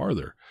little bit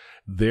farther.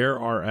 There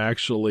are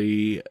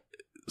actually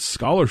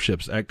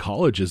scholarships at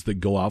colleges that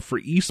go out for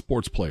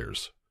esports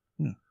players.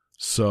 Yeah.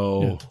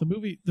 So yeah,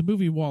 the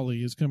movie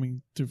WALL-E is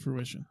coming to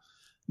fruition.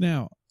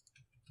 Now,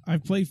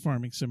 I've played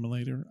Farming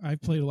Simulator.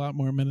 I've played a lot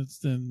more minutes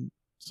than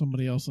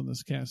somebody else on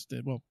this cast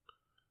did. Well,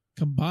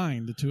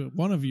 combined, the two,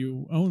 one of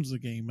you owns the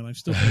game, and I've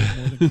still played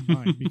more than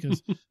combined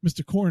because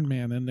Mr.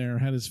 Cornman in there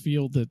had his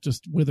field that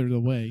just withered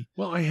away.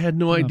 Well, I had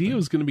no idea it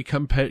was going to be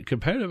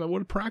competitive. I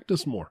would have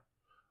practiced more.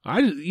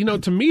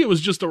 To me, it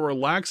was just a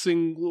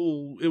relaxing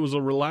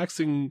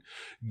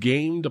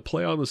game to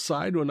play on the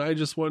side when I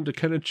just wanted to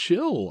kind of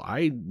chill.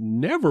 I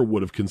never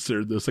would have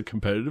considered this a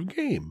competitive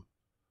game.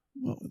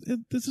 Well,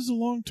 this is a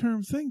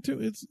long-term thing too.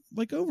 It's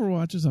like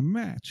Overwatch is a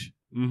match.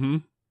 Mm-hmm.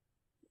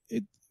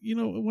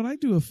 When I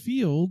do a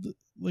field,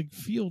 like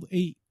field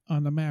 8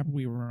 on the map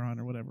we were on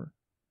or whatever,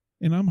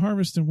 and I'm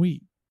harvesting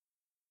wheat,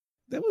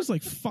 that was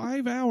like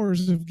 5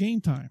 hours of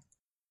game time.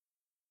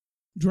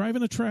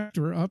 Driving a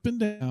tractor up and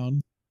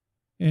down,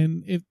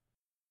 and if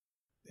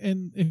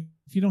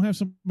you don't have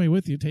somebody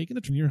with you, taking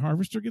it, your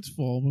harvester gets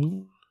full,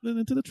 moving it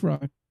into the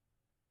truck,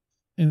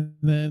 and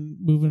then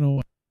moving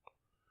away.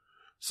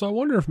 So I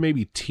wonder if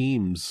maybe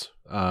teams,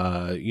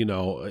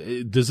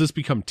 does this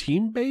become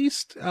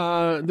team-based?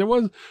 There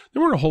weren't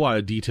a whole lot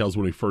of details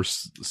when we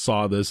first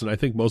saw this, and I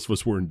think most of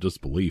us were in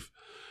disbelief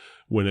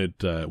when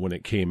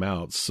it came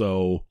out.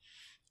 So,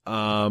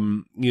 are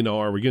we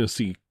going to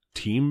see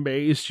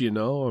team-based?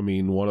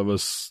 One of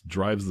us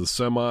drives the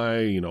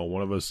semi,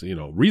 one of us,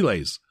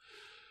 relays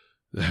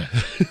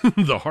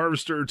the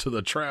harvester to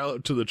the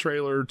trailer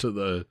to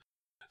the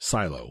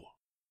silo.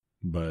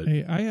 But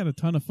hey, I had a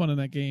ton of fun in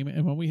that game,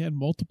 and when we had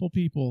multiple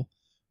people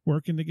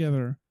working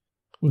together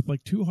with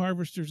like 2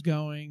 harvesters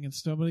going, and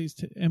somebody's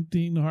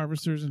emptying the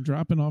harvesters and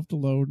dropping off the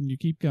load, and you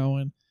keep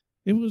going,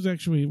 it was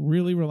actually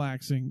really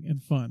relaxing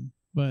and fun.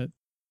 But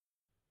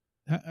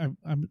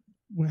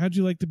how'd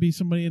you like to be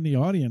somebody in the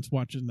audience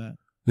watching that?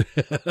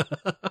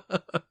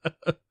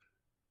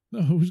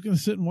 No, who's going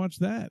to sit and watch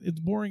that? It's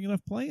boring enough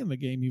playing the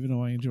game, even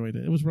though I enjoyed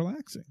it. It was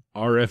relaxing.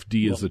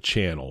 RFD is a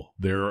channel.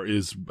 There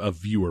is a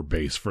viewer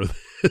base for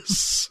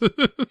this.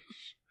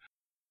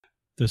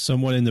 Does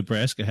someone in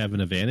Nebraska have an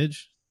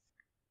advantage?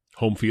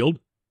 Home field?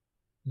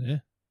 Yeah.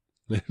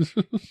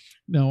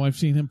 No, I've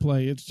seen him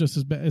play. It's just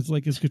as bad. It's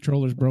like his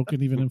controller's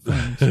broken even in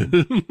fun. So.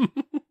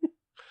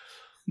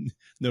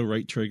 No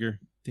right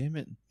trigger. Damn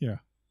it.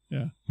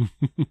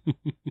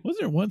 Was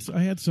there once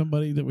I had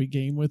somebody that we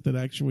game with that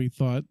actually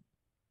thought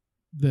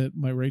that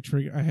my right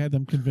trigger, I had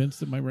them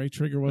convinced that my right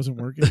trigger wasn't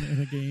working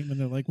in a game, and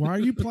they're like, "Why are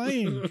you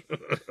playing?"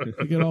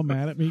 They get all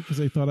mad at me because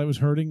they thought I was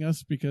hurting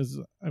us because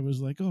I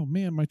was like, "Oh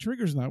man, my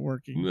trigger's not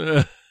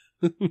working."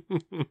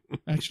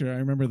 Actually, I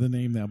remember the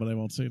name now, but I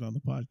won't say it on the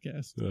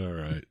podcast. All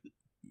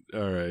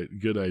right.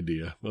 Good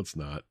idea. Let's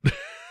not.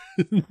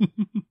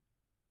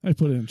 I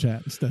put it in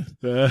chat instead.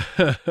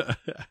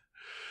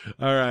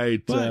 All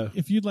right. But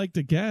if you'd like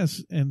to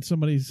guess and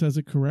somebody says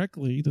it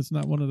correctly, that's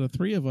not one of the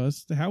three of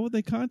us, how would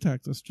they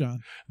contact us,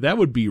 John? That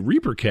would be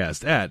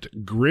Reapercast at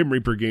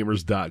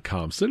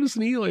GrimReaperGamers.com. Send us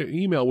an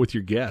email with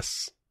your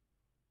guess.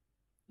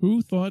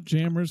 Who thought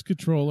Jammer's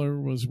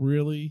controller was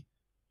really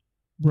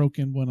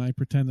broken when I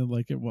pretended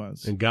like it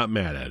was? And got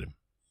mad at him.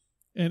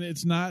 And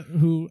it's not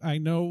who, I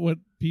know what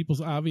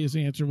people's obvious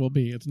answer will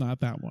be. It's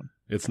not that one.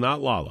 It's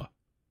not Lala.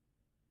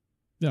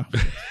 No.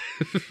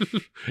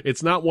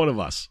 It's not one of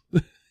us.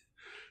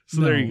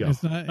 So No, there you go.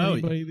 It's not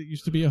anybody that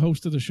used to be a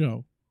host of the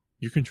show.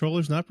 Your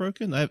controller's not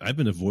broken? I've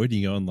been avoiding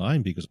you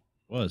online because it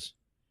was.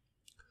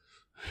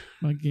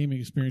 My gaming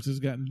experience has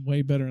gotten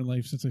way better in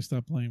life since I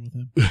stopped playing with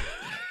him.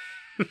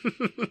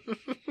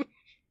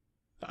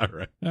 All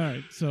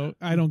right. So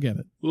I don't get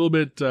it. A little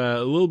bit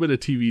of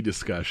TV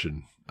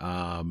discussion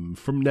from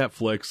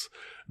Netflix.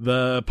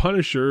 The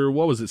Punisher,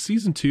 what was it,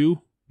 season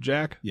 2,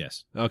 Jack?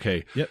 Yes.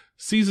 Okay. Yep.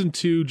 Season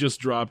 2 just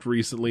dropped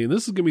recently, and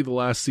this is going to be the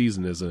last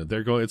season, isn't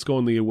it? It's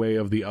going the way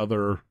of the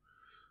other.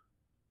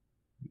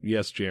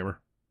 Yes, Jammer.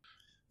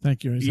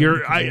 Thank you.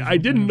 I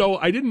didn't know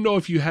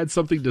if you had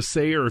something to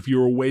say or if you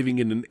were waving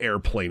in an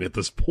airplane at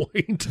this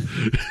point.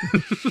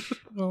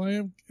 Well, I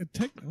am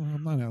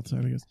I'm not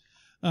outside, I guess.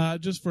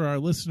 Just for our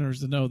listeners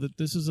to know that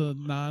this is a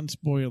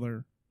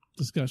non-spoiler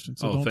discussion,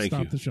 so don't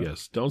stop the show.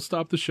 Yes, don't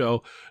stop the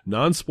show.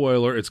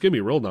 Non-spoiler. It's going to be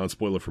a real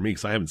non-spoiler for me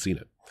because I haven't seen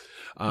it.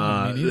 Me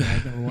neither.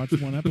 I've never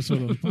watched one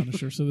episode of The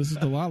Punisher, so this is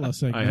the Lala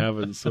segment. I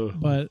haven't. So,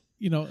 but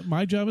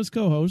my job as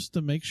co-host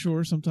to make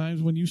sure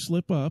sometimes when you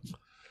slip up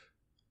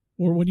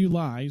or when you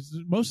lie,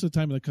 most of the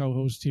time the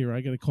co-host here,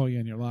 I got to call you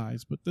on your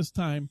lies. But this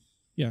time,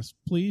 yes,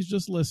 please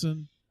just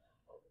listen.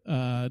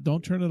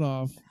 Don't turn it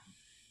off.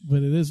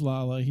 But it is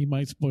Lala. He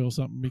might spoil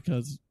something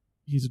because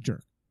he's a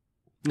jerk.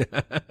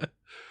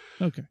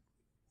 Okay.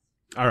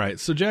 All right.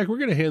 So, Jack, we're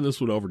going to hand this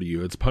one over to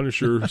you. It's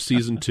Punisher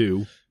Season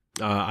 2.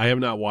 I have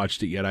not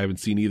watched it yet. I haven't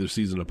seen either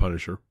season of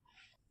Punisher.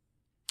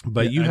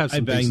 But you have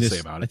some things to say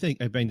about it. I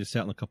think I banged this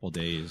out in a couple of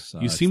days.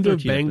 You seem to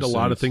have banged a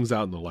lot of things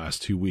out in the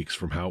last 2 weeks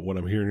from what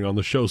I'm hearing on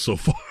the show so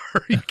far.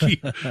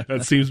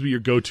 That seems to be your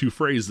go-to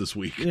phrase this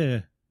week.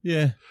 Yeah.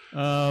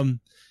 So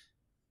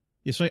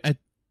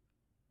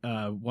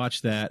I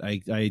watched that.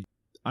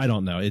 I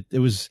don't know. It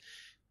was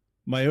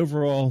my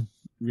overall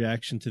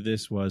reaction to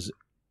this was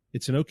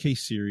it's an okay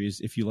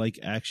series. If you like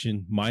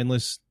action,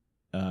 mindless,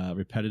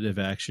 repetitive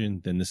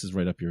action, then this is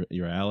right up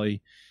your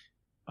alley.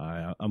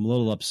 I'm a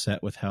little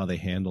upset with how they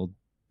handled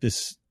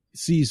this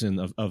season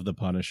of The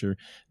Punisher,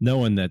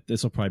 knowing that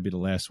this will probably be the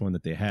last one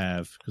that they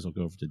have because they'll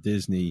go over to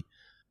Disney.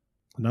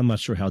 And I'm not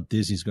sure how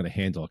Disney's going to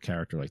handle a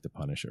character like The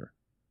Punisher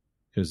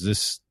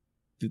because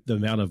the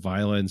amount of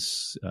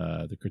violence,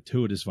 the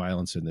gratuitous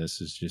violence in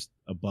this is just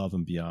above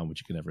and beyond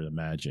what you can ever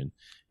imagine.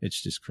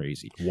 It's just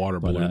crazy. Water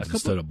balloons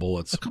instead of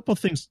bullets. A couple of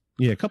things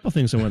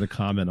I wanted to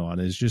comment on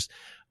is just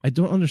I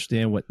don't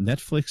understand what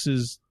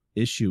Netflix's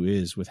issue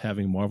is with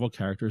having Marvel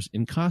characters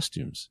in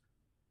costumes.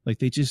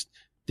 Like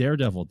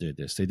Daredevil did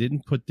this. They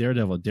didn't put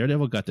Daredevil.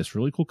 Daredevil got this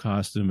really cool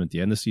costume at the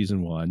end of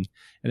season 1.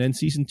 And then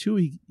season 2,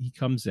 he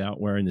comes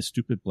out wearing this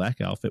stupid black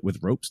outfit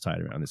with ropes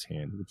tied around his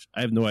hand, which I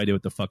have no idea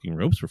what the fucking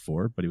ropes were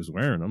for, but he was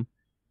wearing them.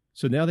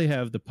 So now they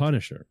have the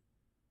Punisher.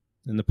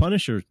 And the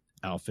Punisher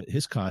outfit,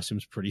 his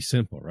costume's pretty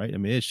simple, right? I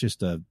mean, it's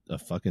just a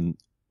fucking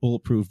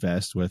bulletproof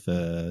vest with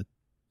a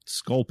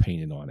skull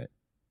painted on it.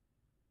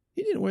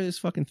 He didn't wear this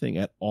fucking thing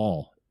at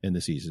all in the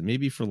season,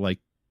 maybe for like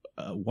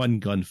one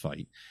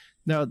gunfight.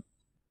 Now,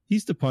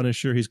 he's the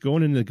Punisher. He's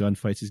going into the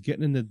gunfights. He's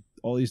getting into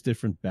all these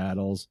different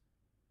battles.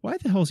 Why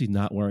the hell is he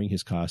not wearing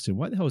his costume?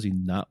 Why the hell is he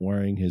not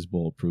wearing his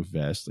bulletproof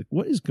vest? Like,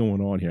 what is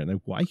going on here?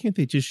 Like, why can't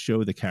they just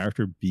show the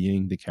character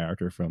being the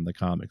character from the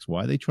comics?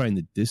 Why are they trying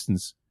to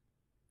distance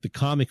the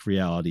comic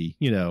reality,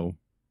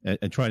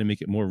 and trying to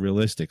make it more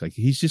realistic? Like,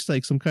 he's just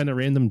like some kind of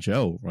random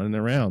Joe running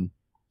around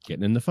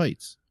getting into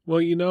fights.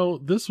 Well,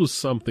 this was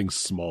something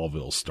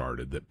Smallville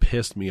started that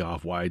pissed me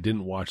off why I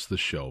didn't watch the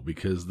show,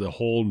 because the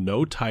whole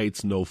no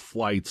tights, no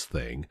flights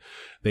thing,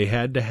 they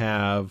had to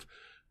have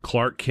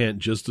Clark Kent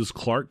just as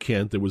Clark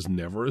Kent. There was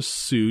never a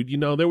suit.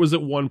 There was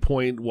at one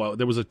point,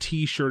 there was a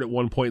T-shirt at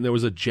one point, and there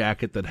was a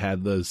jacket that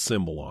had the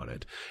symbol on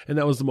it. And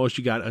that was the most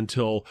you got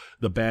until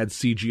the bad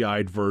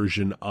CGI'd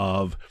version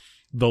of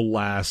the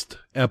last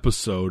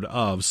episode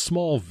of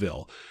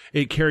Smallville.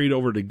 It carried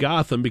over to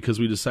Gotham because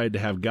we decided to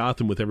have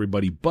Gotham with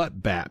everybody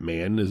but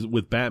Batman,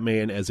 with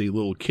Batman as a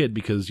little kid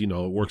because, it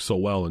works so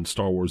well in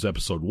Star Wars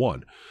Episode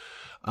 1.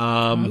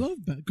 I love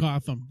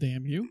Gotham.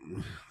 Damn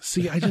you!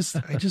 See, I just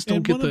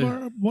don't And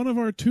get one of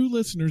our 2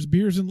 listeners,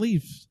 Beers and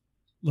Leafs,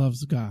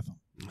 loves Gotham.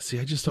 See,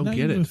 I just So don't now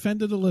get you've it.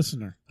 offended a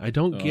listener. I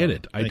don't get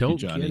it. I thank you, don't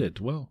Johnny. get it.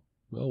 Well.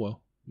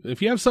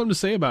 If you have something to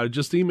say about it,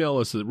 just email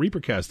us at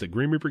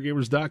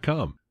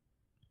reapercast@greenreapergamers.com.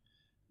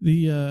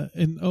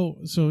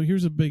 So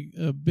here's a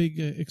big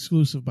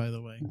exclusive, by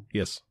the way.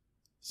 Yes.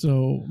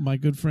 So my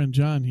good friend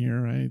John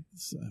here,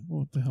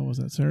 what the hell was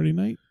that, Saturday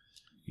night?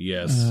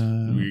 Yes.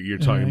 You're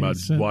talking I about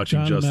sent watching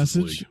John a Justice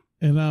message, League.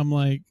 and I'm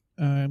like,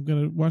 I'm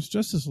gonna watch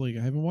Justice League.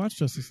 I haven't watched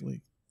Justice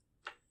League.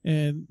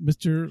 And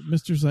Mr.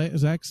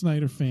 Zack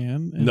Snyder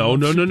fan. And No.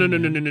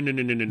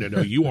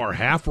 Superman. You are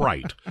half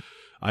right.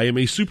 I am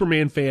a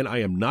Superman fan.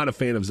 I am not a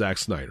fan of Zack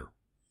Snyder.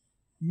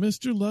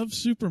 Mr. Love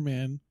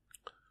Superman.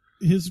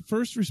 His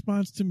first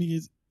response to me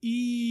is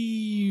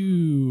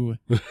ew,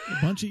 a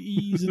bunch of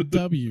E's and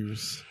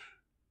W's,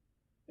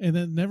 and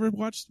then never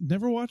watched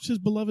his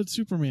beloved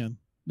Superman.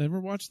 Never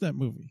watched that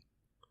movie.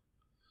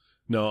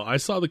 No, I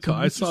saw the. So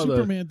I Mr. saw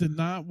Superman did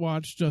not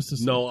watch Justice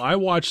League. No, I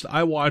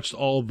watched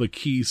all the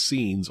key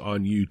scenes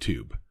on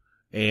YouTube,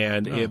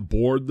 and it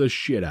bored the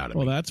shit out of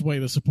Well, me. that's way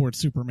to support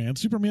Superman.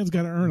 Superman's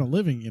got to earn a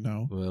living, you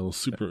know. Well,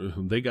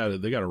 they got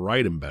to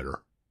write him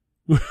better.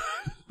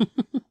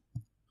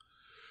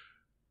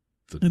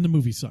 And the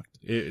movie sucked.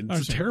 It's All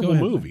right, a sorry, terrible go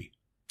ahead, movie.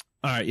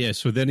 All right, yeah.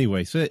 So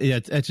anyway,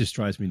 that just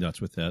drives me nuts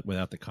without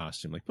the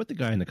costume. Like, put the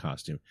guy in the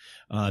costume.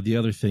 The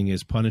other thing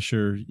is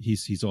Punisher.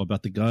 He's all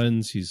about the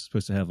guns. He's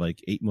supposed to have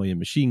like 8 million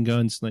machine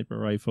guns, sniper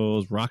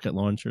rifles, rocket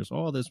launchers,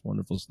 all this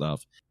wonderful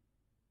stuff.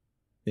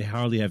 They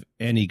hardly have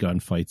any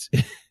gunfights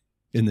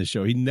in the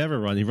show. He never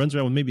runs. He runs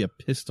around with maybe a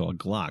pistol, a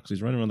Glock. So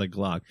he's running around like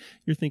Glock.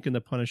 You're thinking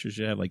the Punisher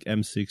should have like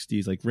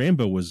M60s. Like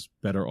Rambo was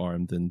better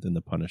armed than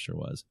the Punisher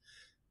was.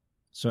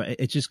 So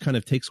it just kind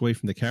of takes away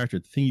from the character.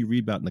 The thing you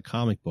read about in the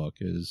comic book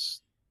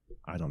is,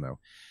 I don't know.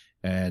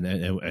 And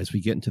as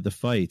we get into the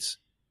fights,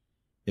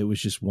 it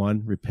was just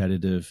one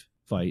repetitive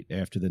fight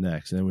after the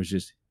next. And it was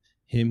just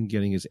him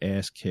getting his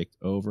ass kicked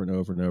over and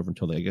over and over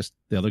until I guess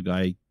the other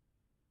guy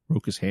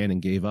broke his hand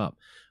and gave up.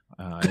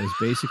 It was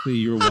basically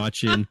you're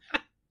watching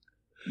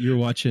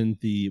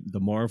the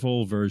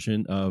Marvel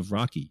version of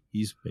Rocky.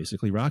 He's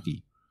basically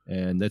Rocky.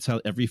 And that's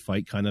how every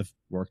fight kind of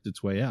worked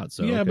its way out.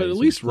 So yeah, but at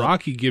least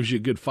Rocky gives you a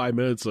good 5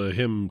 minutes of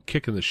him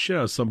kicking the shit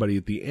out of somebody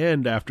at the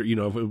end after,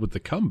 with the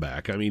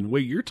comeback. I mean, the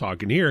way you're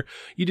talking here,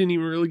 you didn't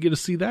even really get to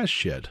see that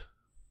shit.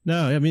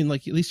 No, I mean,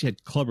 like, at least you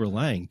had Clubber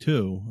Lang,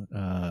 too,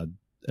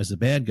 as the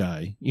bad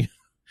guy.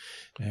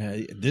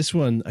 This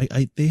one,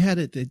 they had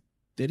it, they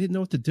didn't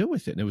know what to do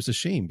with it. And it was a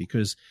shame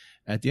because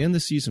at the end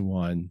of season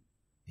 1,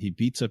 he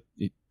beats up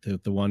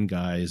the one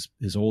guy,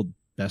 his old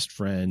best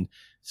friend,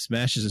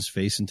 smashes his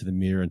face into the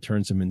mirror and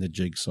turns him into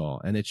Jigsaw.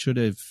 And it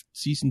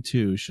season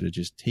 2 should have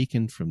just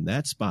taken from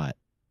that spot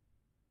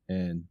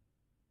and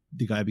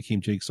the guy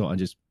became Jigsaw and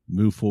just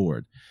moved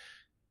forward.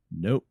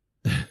 Nope.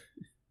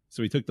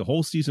 So he took the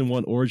whole season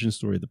 1 origin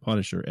story of the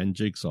Punisher and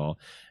Jigsaw.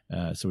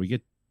 So we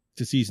get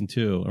to season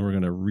 2 and we're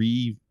going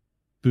to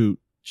reboot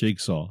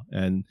Jigsaw,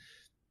 and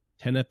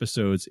 10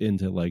 episodes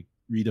into like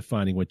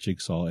redefining what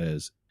Jigsaw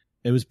is.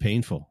 It was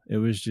painful. It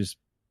was just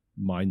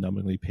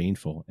mind-numbingly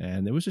painful,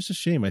 and it was just a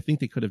shame. I think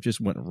they could have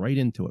just went right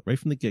into it right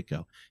from the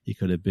get-go. He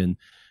could have been,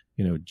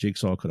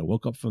 Jigsaw could have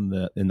woke up in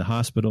the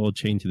hospital,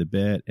 chained to the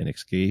bed, and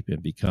escape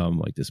and become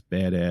like this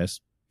badass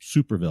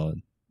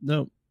supervillain.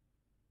 No,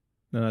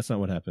 that's not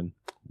what happened.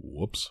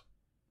 Whoops.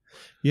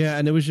 Yeah,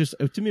 and it was just,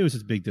 to me, it was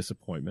just a big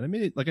disappointment. I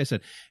mean, like I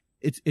said,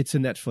 it's a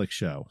Netflix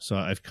show, so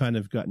I've kind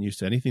of gotten used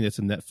to anything that's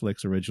a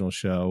Netflix original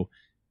show.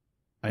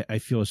 I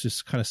feel it's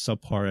just kind of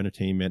subpar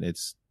entertainment.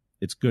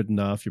 It's good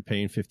enough. You're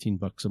paying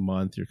 $15 a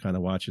month. You're kind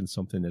of watching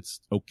something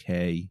that's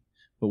okay,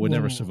 but would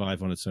never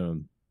survive on its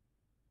own.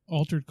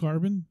 Altered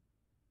Carbon?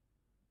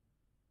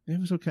 It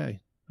was okay.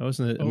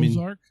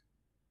 Ozark?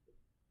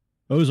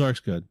 Ozark's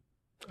good.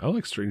 I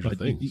like Stranger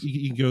Things.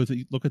 You can go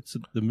look at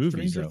the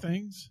movies. Stranger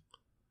Things?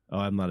 Oh,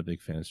 I'm not a big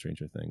fan of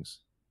Stranger Things.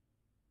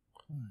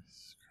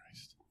 Christ.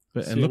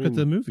 But look at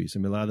the movies. I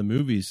mean, a lot of the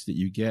movies that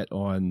you get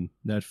on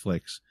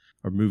Netflix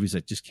are movies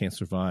that just can't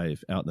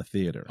survive out in the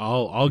theater.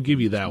 I'll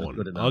give you that one.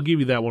 Good enough. I'll give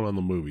you that one on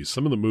the movies.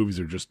 Some of the movies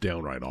are just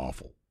downright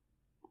awful.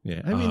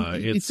 Yeah, I mean,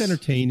 it's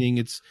entertaining.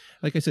 It's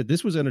like I said,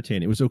 this was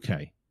entertaining. It was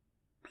okay.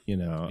 I'm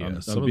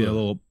being a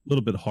little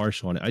bit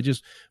harsh on it. I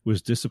just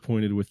was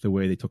disappointed with the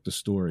way they took the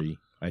story.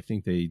 I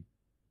think I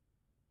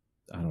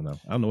don't know.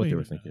 I don't know what they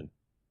were thinking.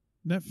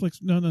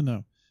 Netflix,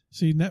 no.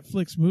 See,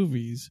 Netflix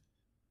movies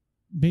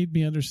made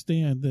me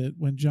understand that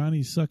when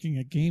Johnny's sucking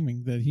at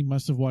gaming, that he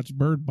must have watched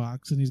Bird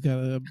Box and he's got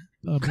a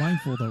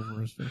blindfold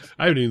over his face.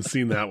 I haven't even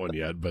seen that one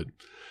yet, but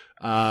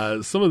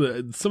some of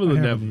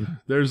the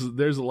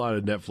there's a lot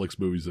of Netflix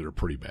movies that are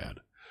pretty bad.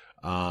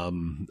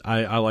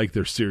 I like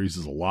their series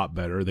is a lot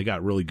better. They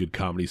got really good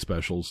comedy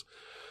specials,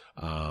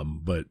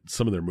 but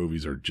some of their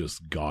movies are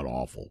just god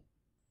awful.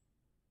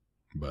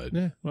 But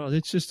yeah, well,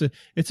 it's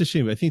a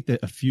shame. I think that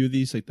a few of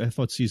these, like I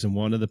thought season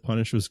 1 of The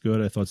Punisher was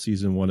good. I thought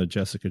season 1 of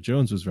Jessica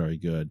Jones was very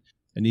good,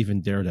 and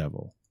even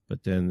Daredevil.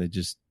 But then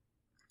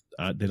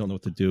they don't know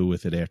what to do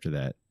with it after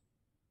that.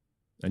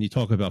 And you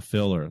talk about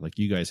filler, like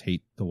you guys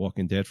hate The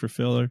Walking Dead for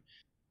filler.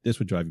 This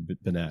would drive you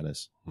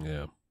bananas.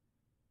 Yeah.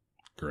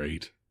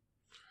 Great.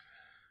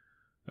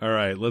 All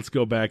right, let's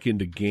go back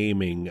into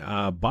gaming.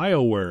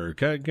 BioWare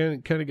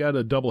kind of got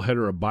a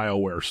doubleheader of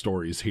BioWare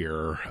stories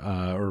here,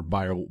 or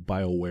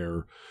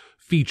BioWare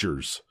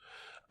features.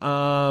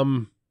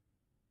 The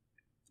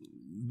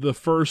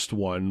first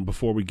one,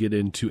 before we get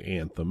into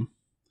Anthem,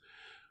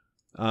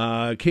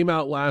 came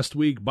out last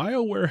week.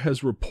 BioWare has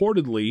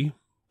reportedly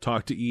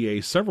talked to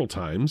EA several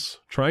times,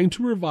 trying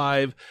to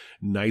revive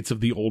Knights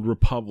of the Old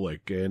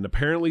Republic, and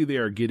apparently they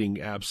are getting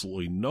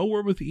absolutely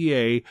nowhere with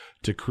EA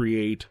to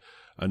create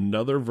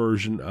another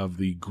version of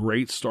the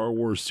great Star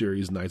Wars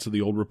series, Knights of the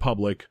Old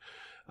Republic,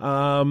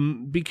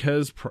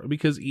 because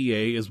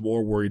EA is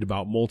more worried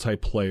about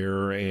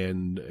multiplayer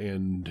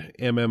and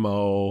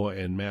MMO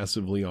and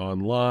massively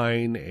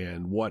online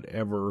and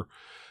whatever,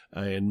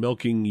 and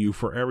milking you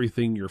for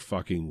everything you're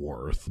fucking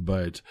worth.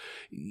 But,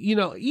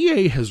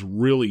 EA has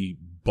really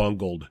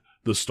bungled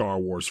the Star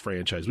Wars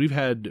franchise. We've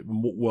had,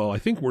 I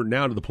think we're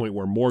now to the point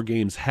where more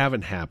games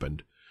haven't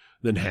happened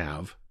than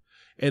have.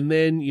 And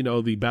then,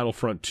 the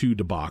Battlefront 2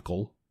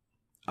 debacle.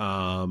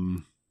 How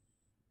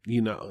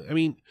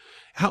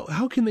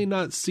can they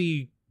not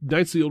see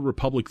Knights of the Old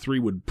Republic 3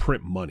 would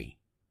print money?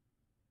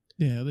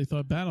 Yeah, they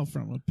thought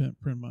Battlefront would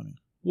print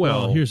money.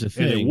 Well, here's the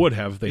thing. And it would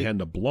have if they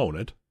hadn't blown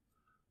it.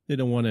 They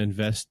don't want to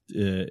invest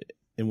in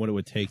what it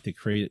would take to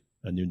create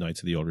a new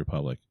Knights of the Old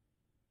Republic.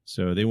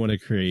 So they want to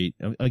create,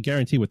 I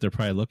guarantee what they're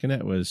probably looking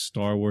at was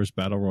Star Wars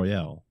Battle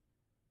Royale.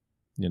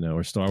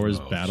 Or Star Wars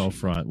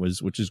Battlefront,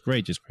 which is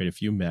great. Just create a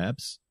few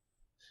maps,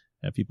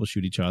 have people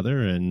shoot each other,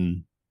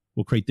 and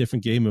we'll create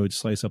different game modes,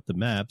 slice up the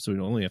map, so we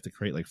don't only have to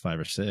create like 5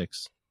 or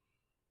 6.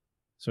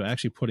 So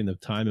actually putting the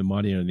time and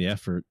money and the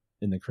effort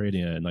into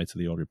creating a Knights of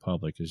the Old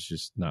Republic is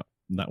just not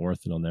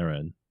worth it on their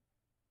end.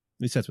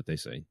 At least that's what they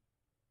say.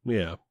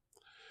 Yeah.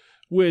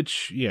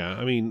 Which,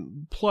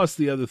 plus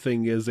the other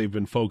thing is they've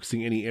been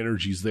focusing any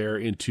energies there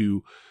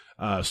into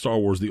Star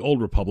Wars The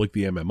Old Republic,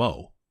 the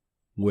MMO,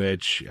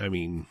 which,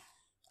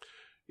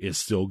 is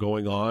still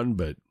going on,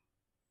 but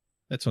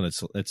that's when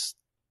it's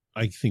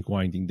I think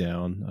winding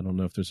down. I don't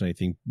know if there's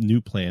anything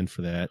new planned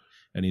for that,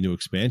 any new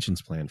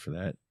expansions planned for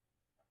that.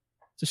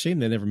 It's a shame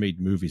they never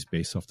made movies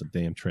based off the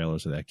damn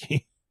trailers of that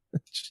game.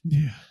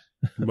 Yeah.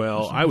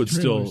 Well, I would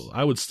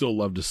still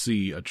love to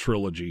see a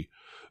trilogy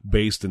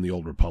based in the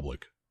Old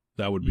Republic.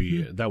 That would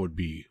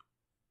be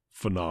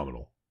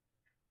phenomenal.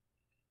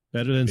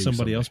 Better than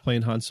somebody else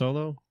playing Han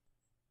Solo?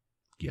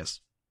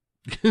 Yes.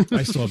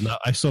 I still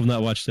have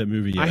not watched that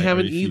movie yet. I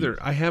haven't either.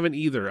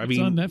 It's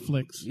on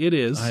Netflix. It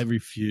is. I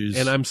refuse.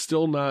 And I'm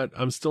still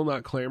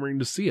not clamoring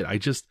to see it.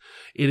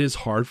 It is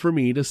hard for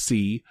me to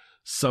see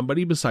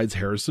somebody besides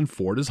Harrison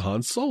Ford as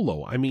Han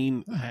Solo.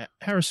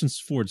 Harrison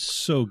Ford's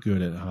so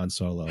good at Han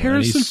Solo.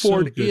 Harrison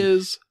Ford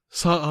is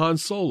Han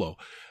Solo.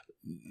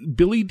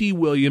 Billy D.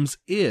 Williams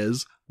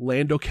is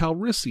Lando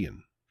Calrissian.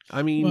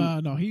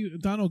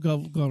 Donald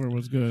Glover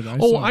was good.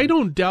 I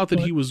don't doubt that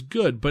he was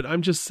good, but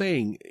I'm just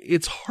saying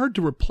it's hard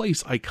to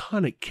replace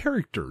iconic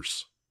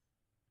characters.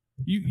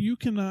 You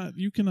cannot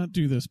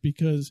do this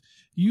because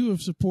you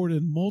have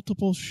supported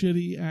multiple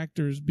shitty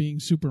actors being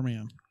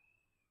Superman.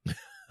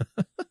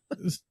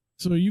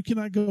 So you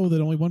cannot go that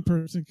only one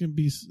person can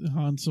be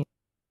Han Solo.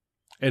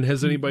 And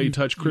has anybody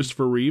touched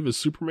Christopher Reeve as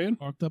Superman?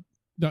 Walked up.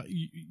 No,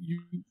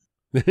 you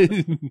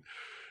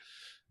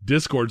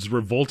Discord's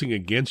revolting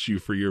against you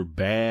for your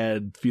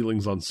bad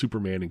feelings on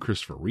Superman and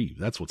Christopher Reeve.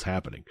 That's what's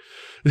happening.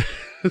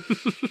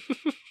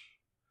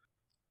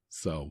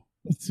 So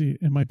let's see.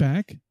 Am I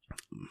back?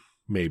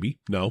 Maybe.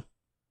 No.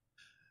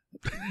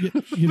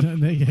 You're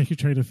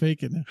trying to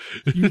fake it now.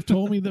 You've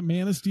told me that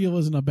Man of Steel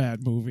isn't a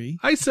bad movie.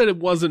 I said it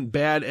wasn't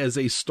bad as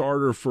a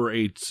starter for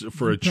a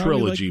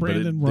trilogy,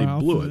 but they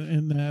blew it.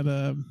 In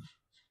that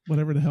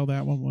whatever the hell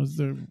that one was,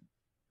 the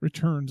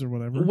Returns or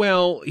whatever.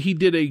 Well, he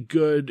did a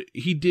good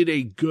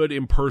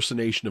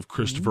impersonation of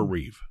Christopher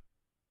Reeve,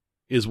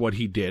 is what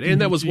he did,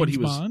 and that was what he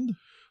was. Bond?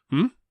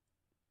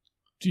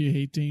 Do you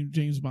hate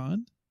James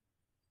Bond?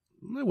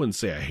 I wouldn't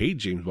say I hate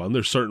James Bond.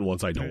 There's certain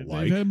ones I don't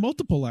like. They've had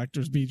multiple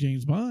actors be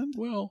James Bond.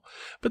 Well,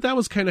 but that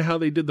was kind of how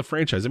they did the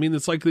franchise.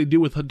 It's like they do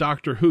with a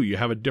Doctor Who. You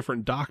have a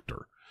different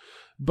doctor.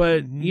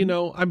 But,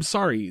 I'm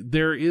sorry.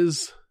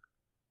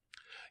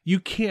 You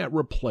can't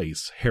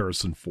replace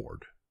Harrison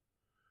Ford.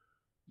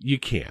 You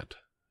can't.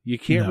 You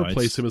can't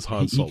replace him as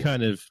Han Solo. He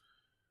kind of,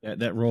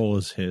 that role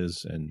is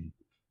his, and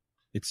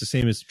it's the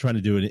same as trying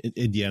to do it in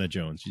Indiana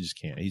Jones. You just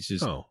can't. He's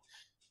just... Oh.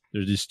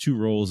 There's just 2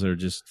 roles that are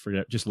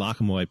just lock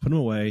them away, put them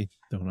away.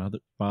 Don't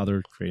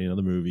bother creating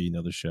another movie,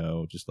 another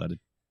show. Just let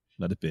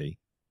it be.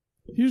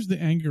 Here's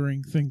the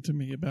angering thing to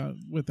me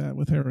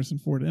with Harrison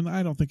Ford, and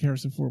I don't think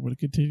Harrison Ford would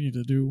continue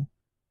to do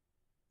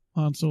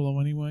Han Solo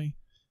anyway.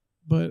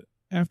 But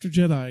after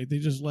Jedi, they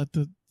just let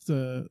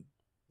the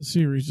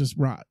series just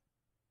rot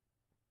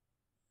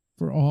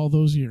for all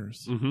those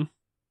years. Mm-hmm.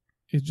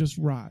 It just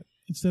rot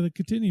instead of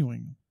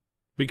continuing.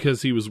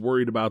 Because he was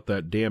worried about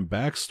that damn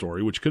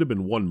backstory, which could have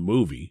been one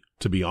movie,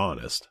 to be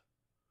honest.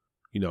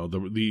 You know,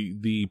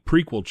 the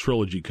prequel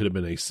trilogy could have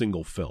been a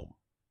single film.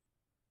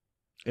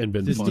 And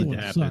been This fun. didn't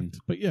Still happen.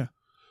 sucked, but yeah.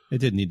 It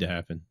didn't need to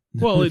happen.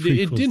 Well, it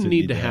Prequels didn't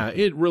need to happen.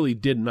 It really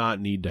did not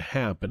need to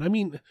happen. I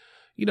mean,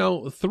 you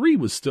know, 3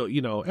 was still,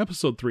 you know,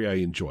 episode 3 I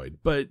enjoyed,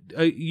 but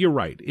you're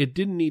right. It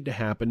didn't need to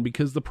happen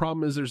because the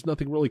problem is there's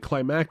nothing really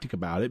climactic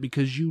about it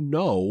because you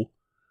know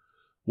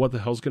what the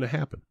hell's going to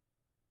happen.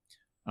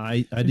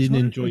 I It's didn't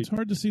hard, enjoy. It's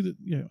hard to see that.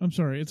 Yeah, I'm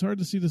sorry. It's hard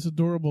to see this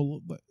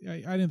adorable. I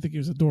didn't think he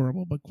was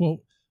adorable, but quote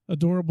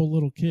adorable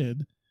little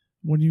kid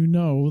when you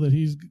know that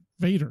he's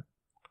Vader.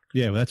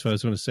 Yeah, well, that's what I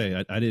was going to say.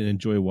 I didn't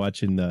enjoy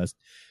watching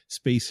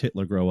Space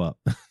Hitler grow up.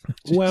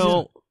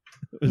 Well,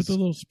 It With was- the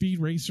little speed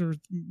racer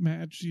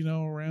match, you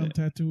know, around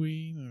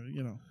Tatooine, or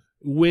you know.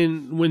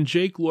 when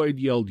Jake Lloyd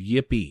yelled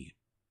 "Yippee,"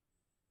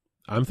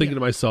 I'm thinking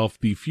to myself,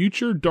 the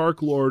future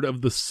Dark Lord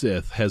of the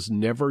Sith has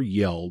never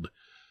yelled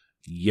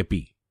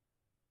 "Yippee."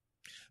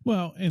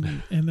 Well,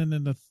 and then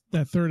in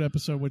that third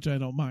episode, which I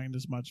don't mind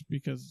as much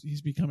because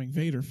he's becoming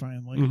Vader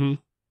finally.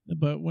 Mm-hmm.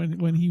 But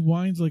when he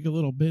whines like a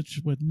little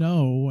bitch with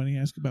no when he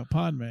asks about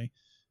Padme,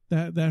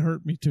 that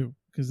hurt me too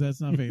because that's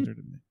not Vader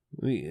to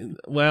me.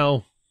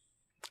 Well,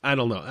 I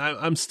don't know.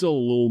 I'm still a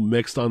little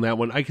mixed on that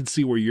one. I can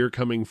see where you're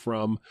coming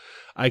from.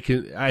 I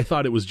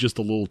thought it was just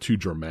a little too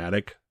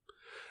dramatic.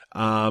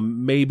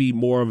 Maybe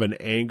more of an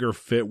anger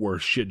fit where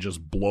shit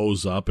just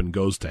blows up and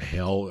goes to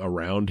hell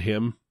around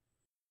him.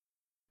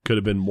 Could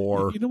have been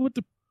more. You know what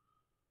the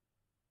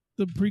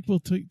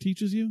prequel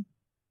teaches you?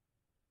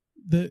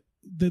 That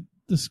the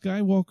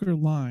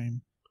Skywalker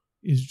line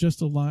is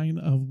just a line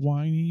of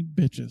whiny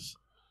bitches.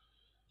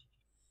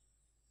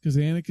 Because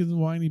Anakin's a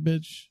whiny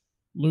bitch,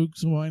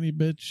 Luke's a whiny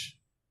bitch.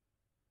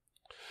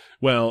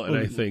 Well, and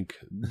I think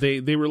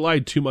they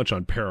relied too much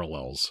on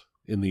parallels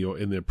in the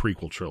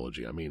prequel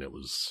trilogy. I mean, it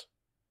was.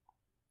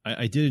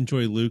 I did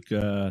enjoy Luke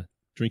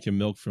drinking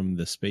milk from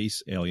the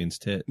space alien's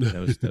tit. That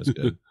was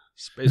good.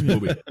 Space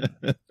movie.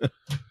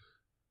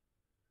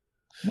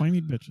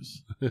 Whiny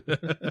bitches.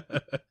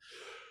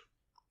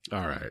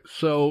 All right.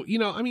 So, you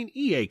know, I mean,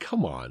 EA,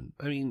 come on.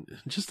 I mean,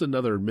 just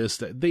another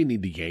mistake. They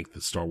need to yank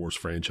the Star Wars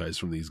franchise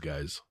from these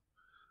guys.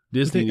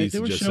 Disney needs They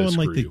to were just showing say,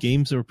 like screw the you.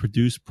 games that were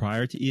produced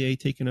prior to EA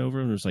taking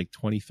over, and there's like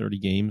 20, 30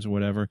 games or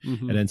whatever.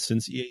 Mhm. And then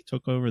since EA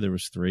took over, there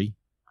was 3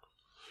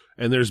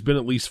 And there's been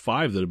at least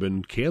 5 that have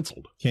been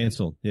canceled.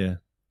 canceled. Yeah,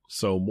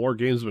 So more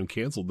games have been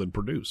canceled than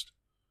produced.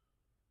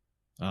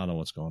 I don't know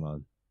what's going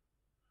on.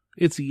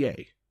 It's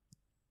EA.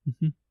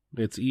 Mhm.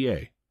 It's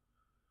EA.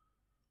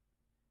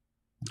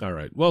 All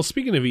right. Well,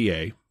 speaking of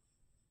EA,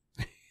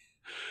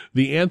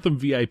 the Anthem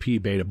VIP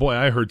beta. Boy,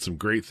 I heard some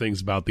great things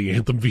about the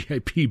Anthem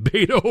VIP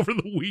beta over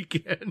the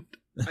weekend.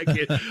 I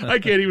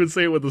can't even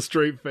say it with a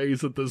straight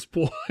face at this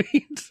point.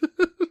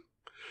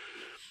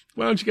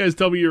 Why don't you guys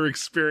tell me your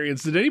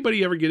experience? Did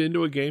anybody ever get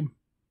into a game?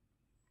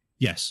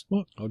 Yes.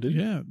 Well, Oh, did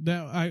you? yeah.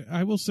 Now,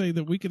 I will say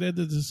that we could end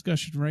the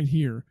discussion right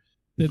here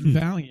that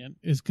Valiant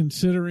is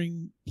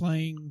considering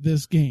playing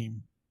this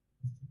game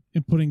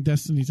and putting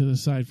Destiny to the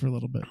side for a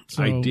little bit.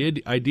 So I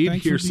did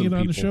thanks hear for some being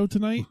on the people. show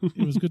tonight.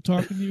 It was good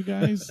talking to you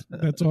guys.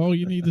 That's all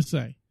you need to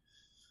say.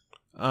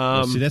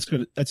 See, that's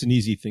good. That's an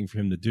easy thing for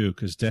him to do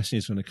because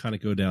Destiny's going to kind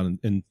of go down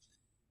in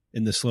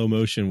the slow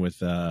motion with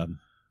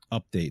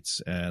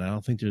updates, and I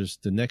don't think there's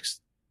the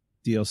next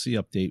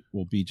DLC update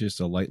will be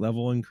just a light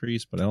level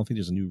increase, but I don't think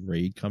there's a new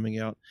raid coming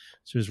out,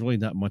 so there's really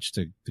not much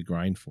to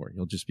grind for.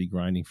 You'll just be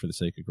grinding for the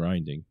sake of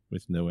grinding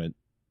with no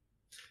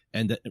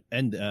end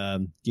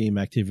game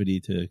activity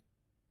to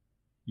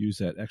use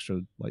that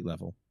extra light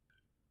level.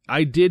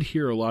 I did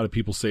hear a lot of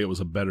people say it was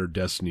a better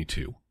Destiny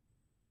 2.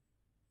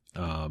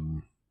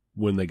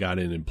 When they got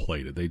in and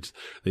played it, they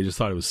just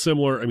thought it was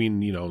similar. I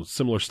mean, you know,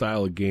 similar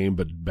style of game,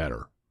 but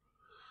better.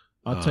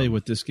 I'll tell you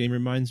what this game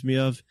reminds me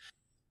of.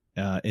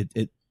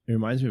 It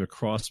reminds me of a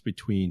cross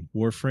between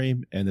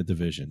Warframe and The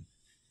Division.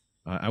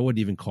 I wouldn't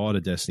even call it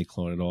a Destiny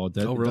clone at all. It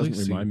really?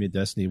 doesn't remind me of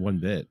Destiny one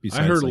bit.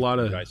 I heard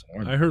besides,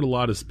 I heard a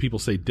lot of people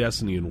say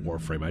Destiny and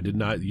Warframe. I did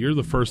not. You're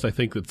the first I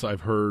think that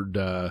I've heard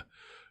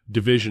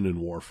Division and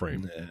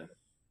Warframe.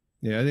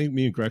 Yeah, I think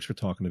me and Grex were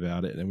talking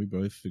about it, and we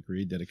both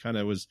agreed that it kind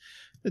of was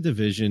the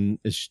Division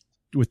is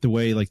with the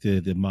way like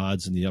the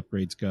mods and the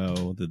upgrades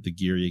go, the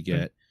gear you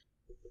get.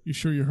 You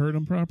sure you heard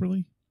him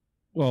properly?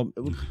 Well,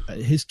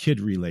 his kid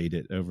relayed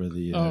it over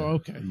the.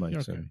 Okay.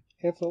 mic, so- Okay.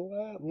 It's a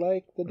lot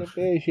like the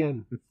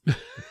Division.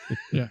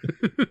 Yeah.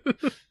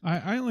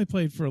 I only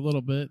played for a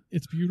little bit.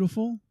 It's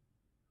beautiful.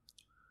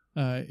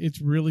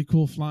 It's really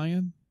cool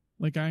flying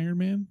like Iron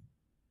Man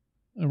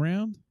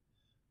around.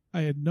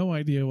 I had no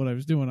idea what I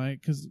was doing.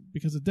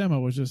 Because the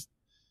demo was just,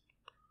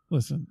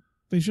 listen,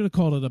 they should have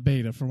called it a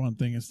beta for one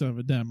thing instead of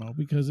a demo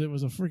because it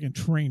was a freaking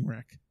train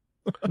wreck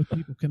with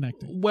people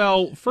connecting.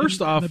 Well,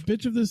 first off, the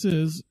bitch of this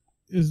is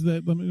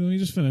that let me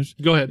just finish.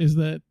 go ahead. Is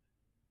that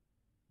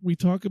we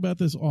talk about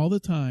this all the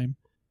time,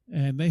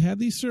 and they had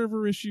these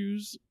server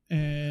issues,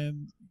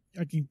 and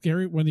I can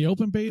guarantee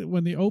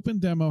when the open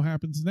demo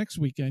happens next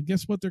weekend,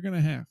 guess what they're going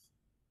to have?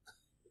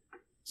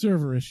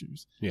 server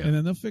issues. Yeah. And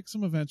then they'll fix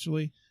them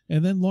eventually.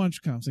 And then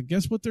launch comes. And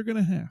guess what they're going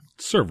to have?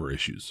 Server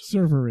issues.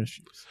 Server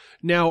issues.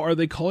 Now, are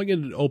they calling it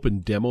an open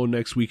demo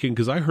next weekend?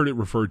 Because I heard it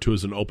referred to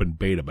as an open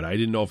beta, but I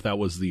didn't know if that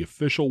was the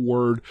official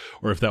word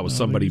or if that was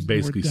somebody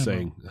basically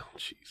saying, oh,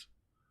 jeez.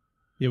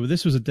 Yeah, well,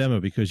 this was a demo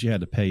because you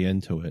had to pay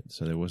into it,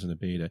 so there wasn't a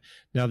beta.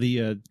 Now,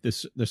 the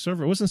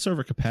server, it wasn't a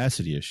server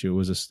capacity issue.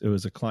 It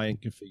was a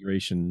client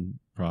configuration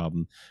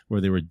problem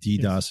where they were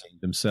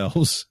DDoSing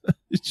themselves.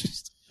 It's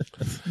just...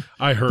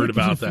 I heard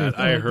about that.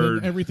 I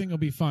heard everything will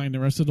be fine the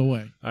rest of the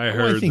way. I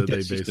heard I think that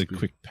that's they just basically a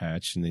quick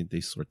patch and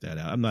they sort that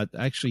out. I'm not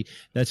actually.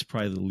 That's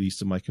probably the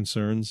least of my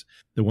concerns.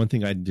 The one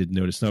thing I did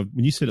notice now,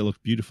 when you said it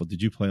looked beautiful, did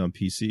you play on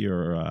PC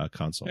or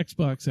console?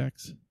 Xbox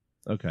X.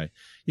 Okay,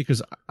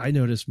 because I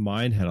noticed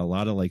mine had a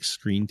lot of like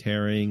screen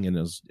tearing and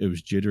it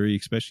was jittery,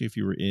 especially if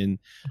you were in,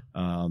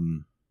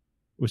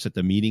 what's it,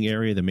 the meeting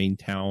area, the main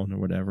town or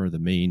whatever, the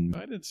main.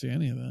 I didn't see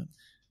any of that.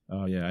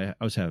 Oh yeah,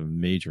 I was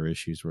having major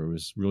issues where it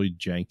was really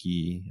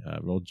janky,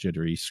 real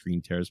jittery, screen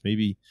tears.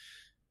 Maybe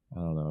I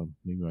don't know.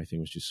 Maybe my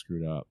thing was just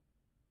screwed up.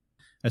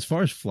 As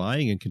far as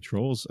flying and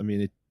controls, I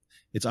mean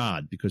it's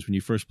odd because when you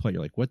first play,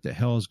 you're like, "What the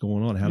hell is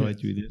going on? How do I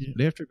do this?" Yeah.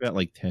 But after about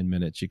like 10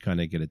 minutes, you kind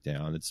of get it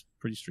down. It's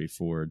pretty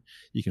straightforward.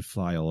 You can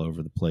fly all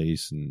over the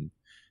place and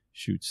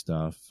shoot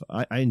stuff.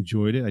 I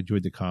enjoyed it. I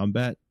enjoyed the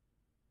combat.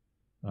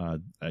 I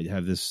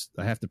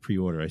have to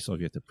pre-order. I still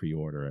have yet to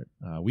pre-order it.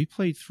 We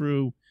played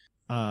through.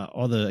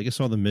 All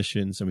the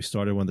missions, and we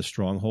started one of the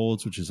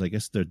strongholds, which is, I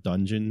guess, the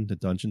dungeon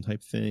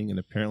type thing, and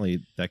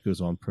apparently that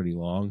goes on pretty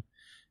long.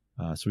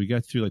 So we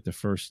got through like the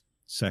first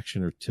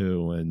section or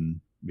two, and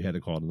we had to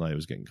call it a night. It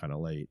was getting kind of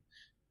late,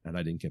 and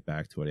I didn't get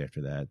back to it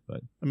after that. But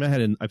I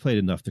mean, I played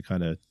enough to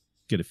kind of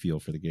get a feel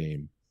for the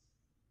game.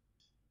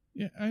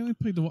 Yeah, I only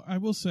played I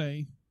will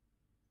say,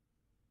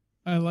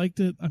 I liked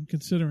it. I'm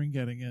considering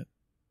getting it.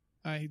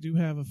 I do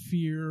have a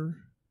fear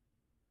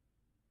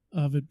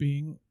of it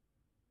being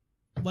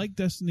like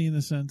Destiny in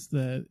the sense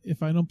that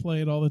if I don't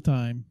play it all the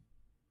time,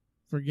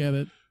 forget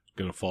it.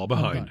 gonna fall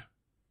behind.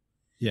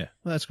 Yeah,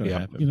 well, that's going to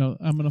happen. You know,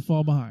 I'm going to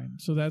fall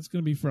behind. So that's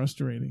going to be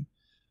frustrating.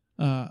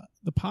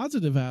 The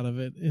positive out of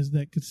it is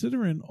that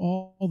considering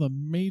all the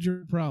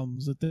major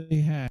problems that they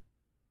had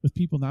with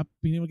people not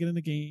being able to get into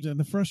games and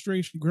the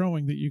frustration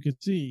growing that you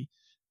could see,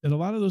 that a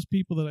lot of those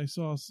people that I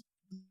saw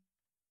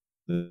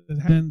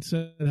that hadn't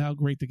said how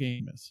great the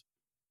game is.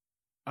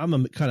 I'm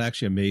kind of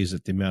actually amazed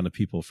at the amount of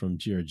people from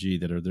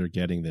GRG that they're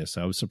getting this.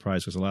 I was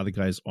surprised because a lot of the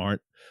guys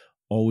aren't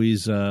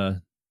always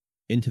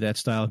into that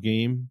style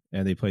game,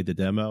 and they played the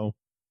demo,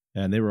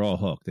 and they were all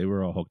hooked. They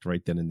were all hooked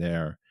right then and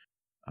there.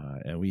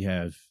 And we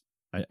have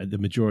the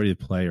majority of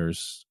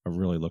players are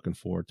really looking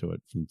forward to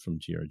it from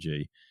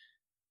GRG,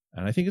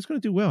 and I think it's going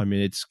to do well. I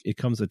mean, it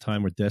comes at a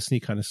time where Destiny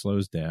kind of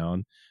slows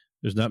down.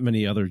 There's not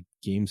many other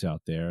games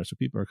out there, so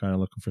people are kind of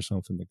looking for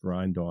something to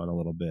grind on a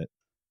little bit.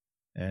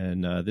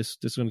 And this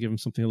is going to give them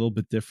something a little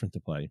bit different to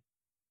play.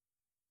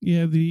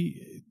 Yeah,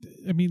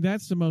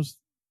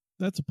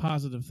 that's a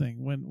positive thing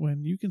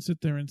when you can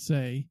sit there and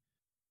say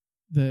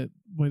that,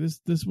 boy,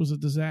 this was a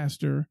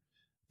disaster.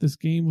 This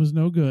game was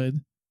no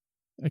good.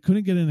 I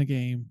couldn't get in the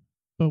game,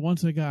 but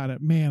once I got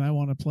it, man, I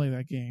want to play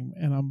that game,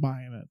 and I'm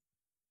buying it.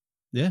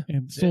 Yeah,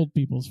 and sold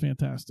people is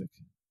fantastic.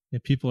 Yeah,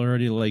 people are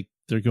already like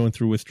they're going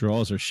through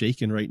withdrawals or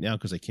shaking right now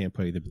because they can't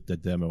play the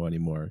demo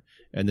anymore.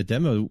 And the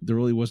demo, there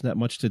really wasn't that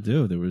much to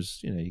do. There was,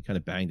 you kind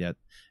of banged it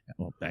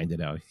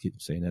out. I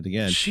keep saying that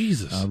again.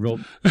 Jesus. Yeah. Well,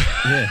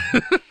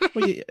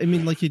 I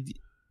mean, like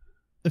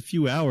a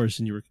few hours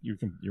and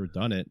you're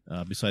done it.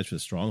 Besides for the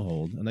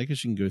stronghold, and I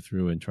guess you can go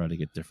through and try to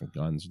get different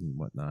guns and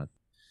whatnot.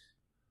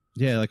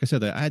 Yeah, like I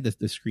said, I had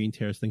the screen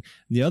tears thing.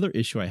 And the other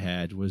issue I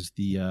had was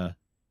the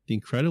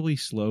incredibly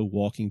slow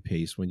walking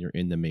pace when you're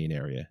in the main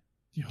area.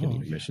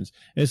 Getting missions.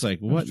 It's like,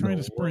 what? Trying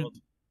to sprint. World?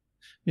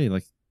 Yeah,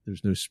 like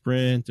there's no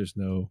sprint. There's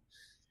no.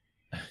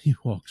 You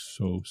walk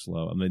so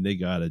slow. I mean, they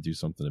got to do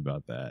something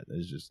about that.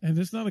 It's just, and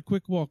it's not a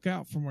quick walk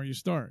out from where you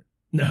start.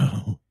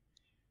 No,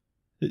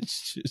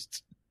 it's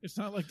just. It's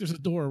not like there's a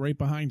door right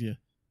behind you.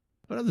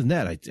 But other than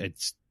that,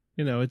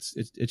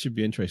 it should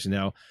be interesting.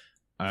 Now,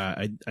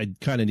 I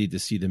kind of need to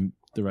see the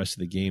rest of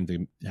the game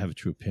to have a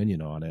true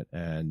opinion on it,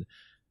 and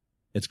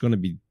it's going to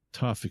be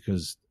tough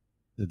because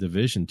the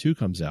Division 2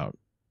 comes out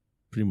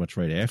pretty much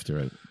right after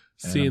it.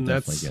 See, and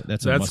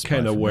that's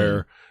kind of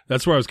where I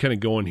was kind of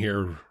going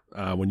here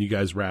when you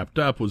guys wrapped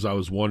up. I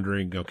was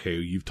wondering, okay,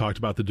 you've talked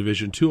about the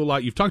Division 2 a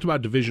lot. You've talked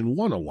about Division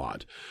 1 a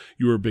lot.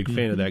 You were a big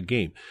fan of that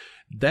game.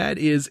 That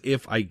is,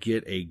 if I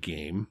get a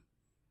game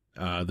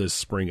this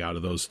spring out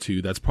of those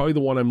two, that's probably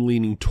the one I'm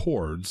leaning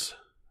towards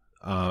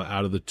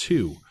out of the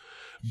two.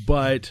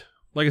 But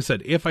like I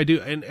said, if I do,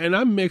 and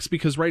I'm mixed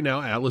because right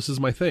now Atlas is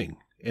my thing.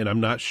 And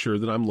I'm not sure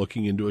that I'm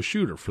looking into a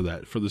shooter for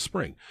the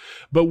spring.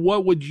 But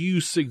what would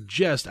you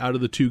suggest out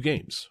of the two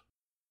games?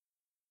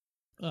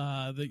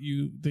 That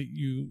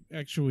you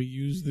actually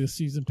use the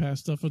season pass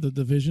stuff for the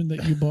Division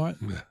that you bought.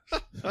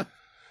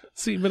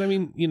 See, but I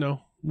mean,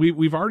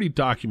 we've already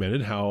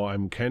documented how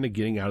I'm kind of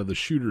getting out of the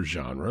shooter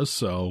genre.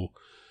 So,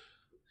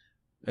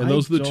 and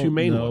those are the two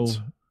main ones.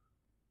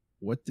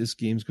 what this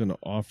game's going to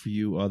offer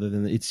you other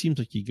than it seems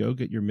like you go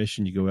get your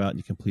mission, you go out and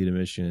you complete a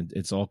mission.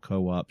 It's all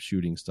co-op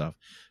shooting stuff.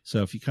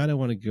 So if you kind of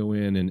want to go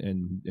in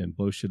and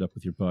blow shit up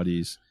with your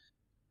buddies,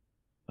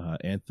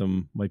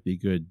 Anthem might be a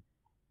good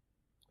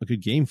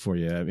game for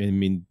you. I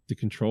mean, the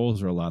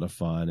controls are a lot of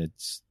fun.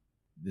 It's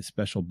the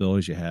special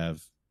abilities you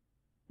have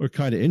are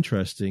kind of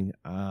interesting.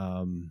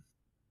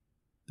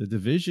 The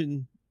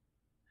Division,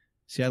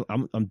 see,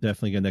 I'm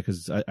definitely going to,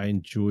 because I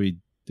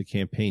enjoyed the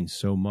campaign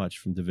so much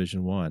from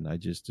Division 1. I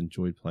just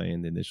enjoyed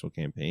playing the initial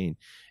campaign,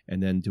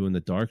 and then doing the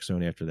Dark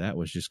Zone after that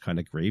was just kind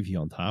of gravy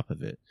on top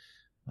of it.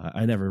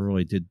 I never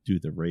really did do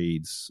the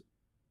raids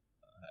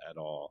at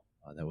all.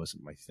 That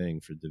wasn't my thing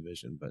for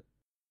Division, but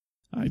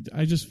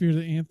I just fear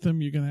the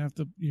Anthem you're gonna have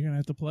to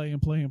play and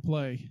play and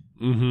play.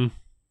 Mm-hmm.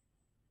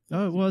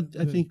 Oh well,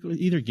 I think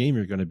either game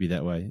you're going to be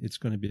that way. It's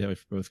going to be that way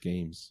for both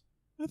games.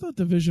 I thought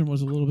Division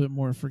was a little bit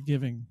more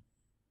forgiving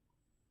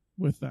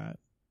with that.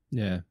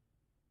 Yeah.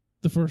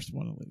 The first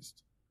one, at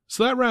least.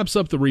 So that wraps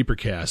up the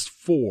Reapercast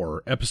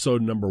for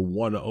episode number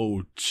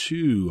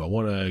 102. I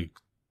want to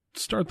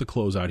start the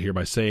closeout here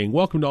by saying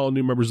welcome to all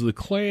new members of the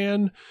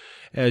clan.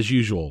 As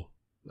usual,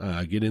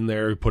 get in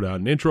there, put out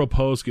an intro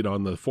post, get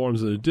on the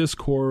forums in the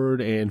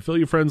Discord, and fill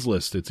your friends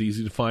list. It's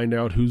easy to find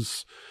out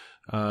who's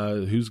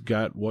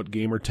got what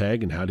gamer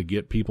tag and how to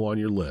get people on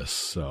your list.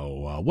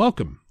 So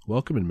welcome,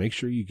 and make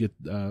sure you get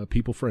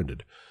people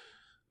friended.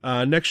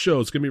 Next show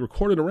is going to be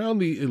recorded around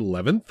the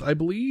 11th, I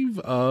believe,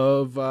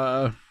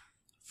 of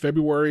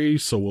February.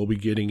 So we'll be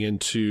getting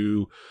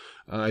into,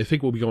 I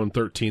think we'll be going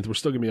 13th. We're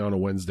still going to be on a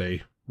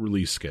Wednesday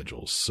release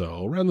schedule.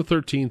 So around the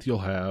 13th, you'll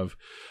have,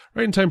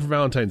 right in time for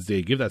Valentine's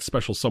Day, give that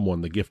special someone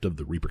the gift of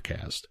the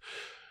Reapercast.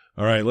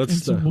 All right, let's...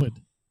 And some wood.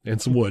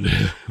 And some wood.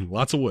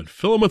 Lots of wood.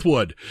 Fill them with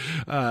wood.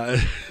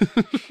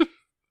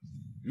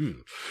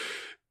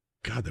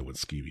 God, that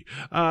one's skeevy.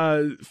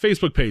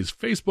 Facebook page,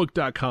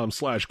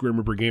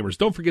 facebook.com/GrimReaperGamers.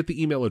 Don't forget the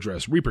email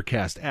address,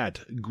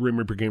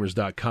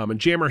 reapercast@GrimReaperGamers.com. And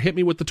Jammer, hit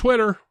me with the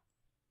Twitter.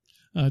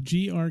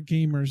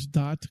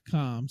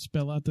 grgamers.com.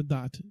 Spell out the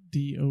 .dot.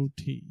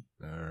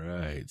 All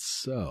right.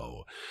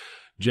 So,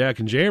 Jack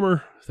and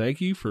Jammer,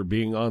 thank you for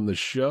being on the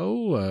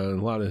show. A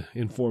lot of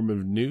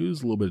informative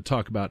news, a little bit of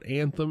talk about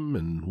Anthem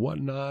and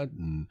whatnot,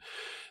 and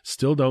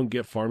still don't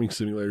get farming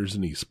simulators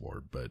in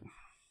eSport, but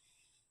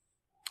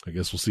I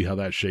guess we'll see how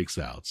that shakes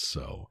out.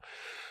 So,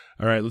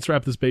 all right, let's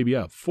wrap this baby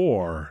up.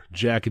 For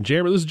Jack and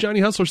Jammer, this is Johnny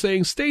Hustler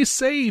saying stay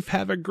safe,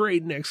 have a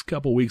great next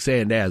couple weeks,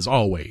 and as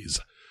always,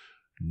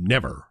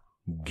 never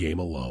game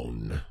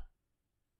alone.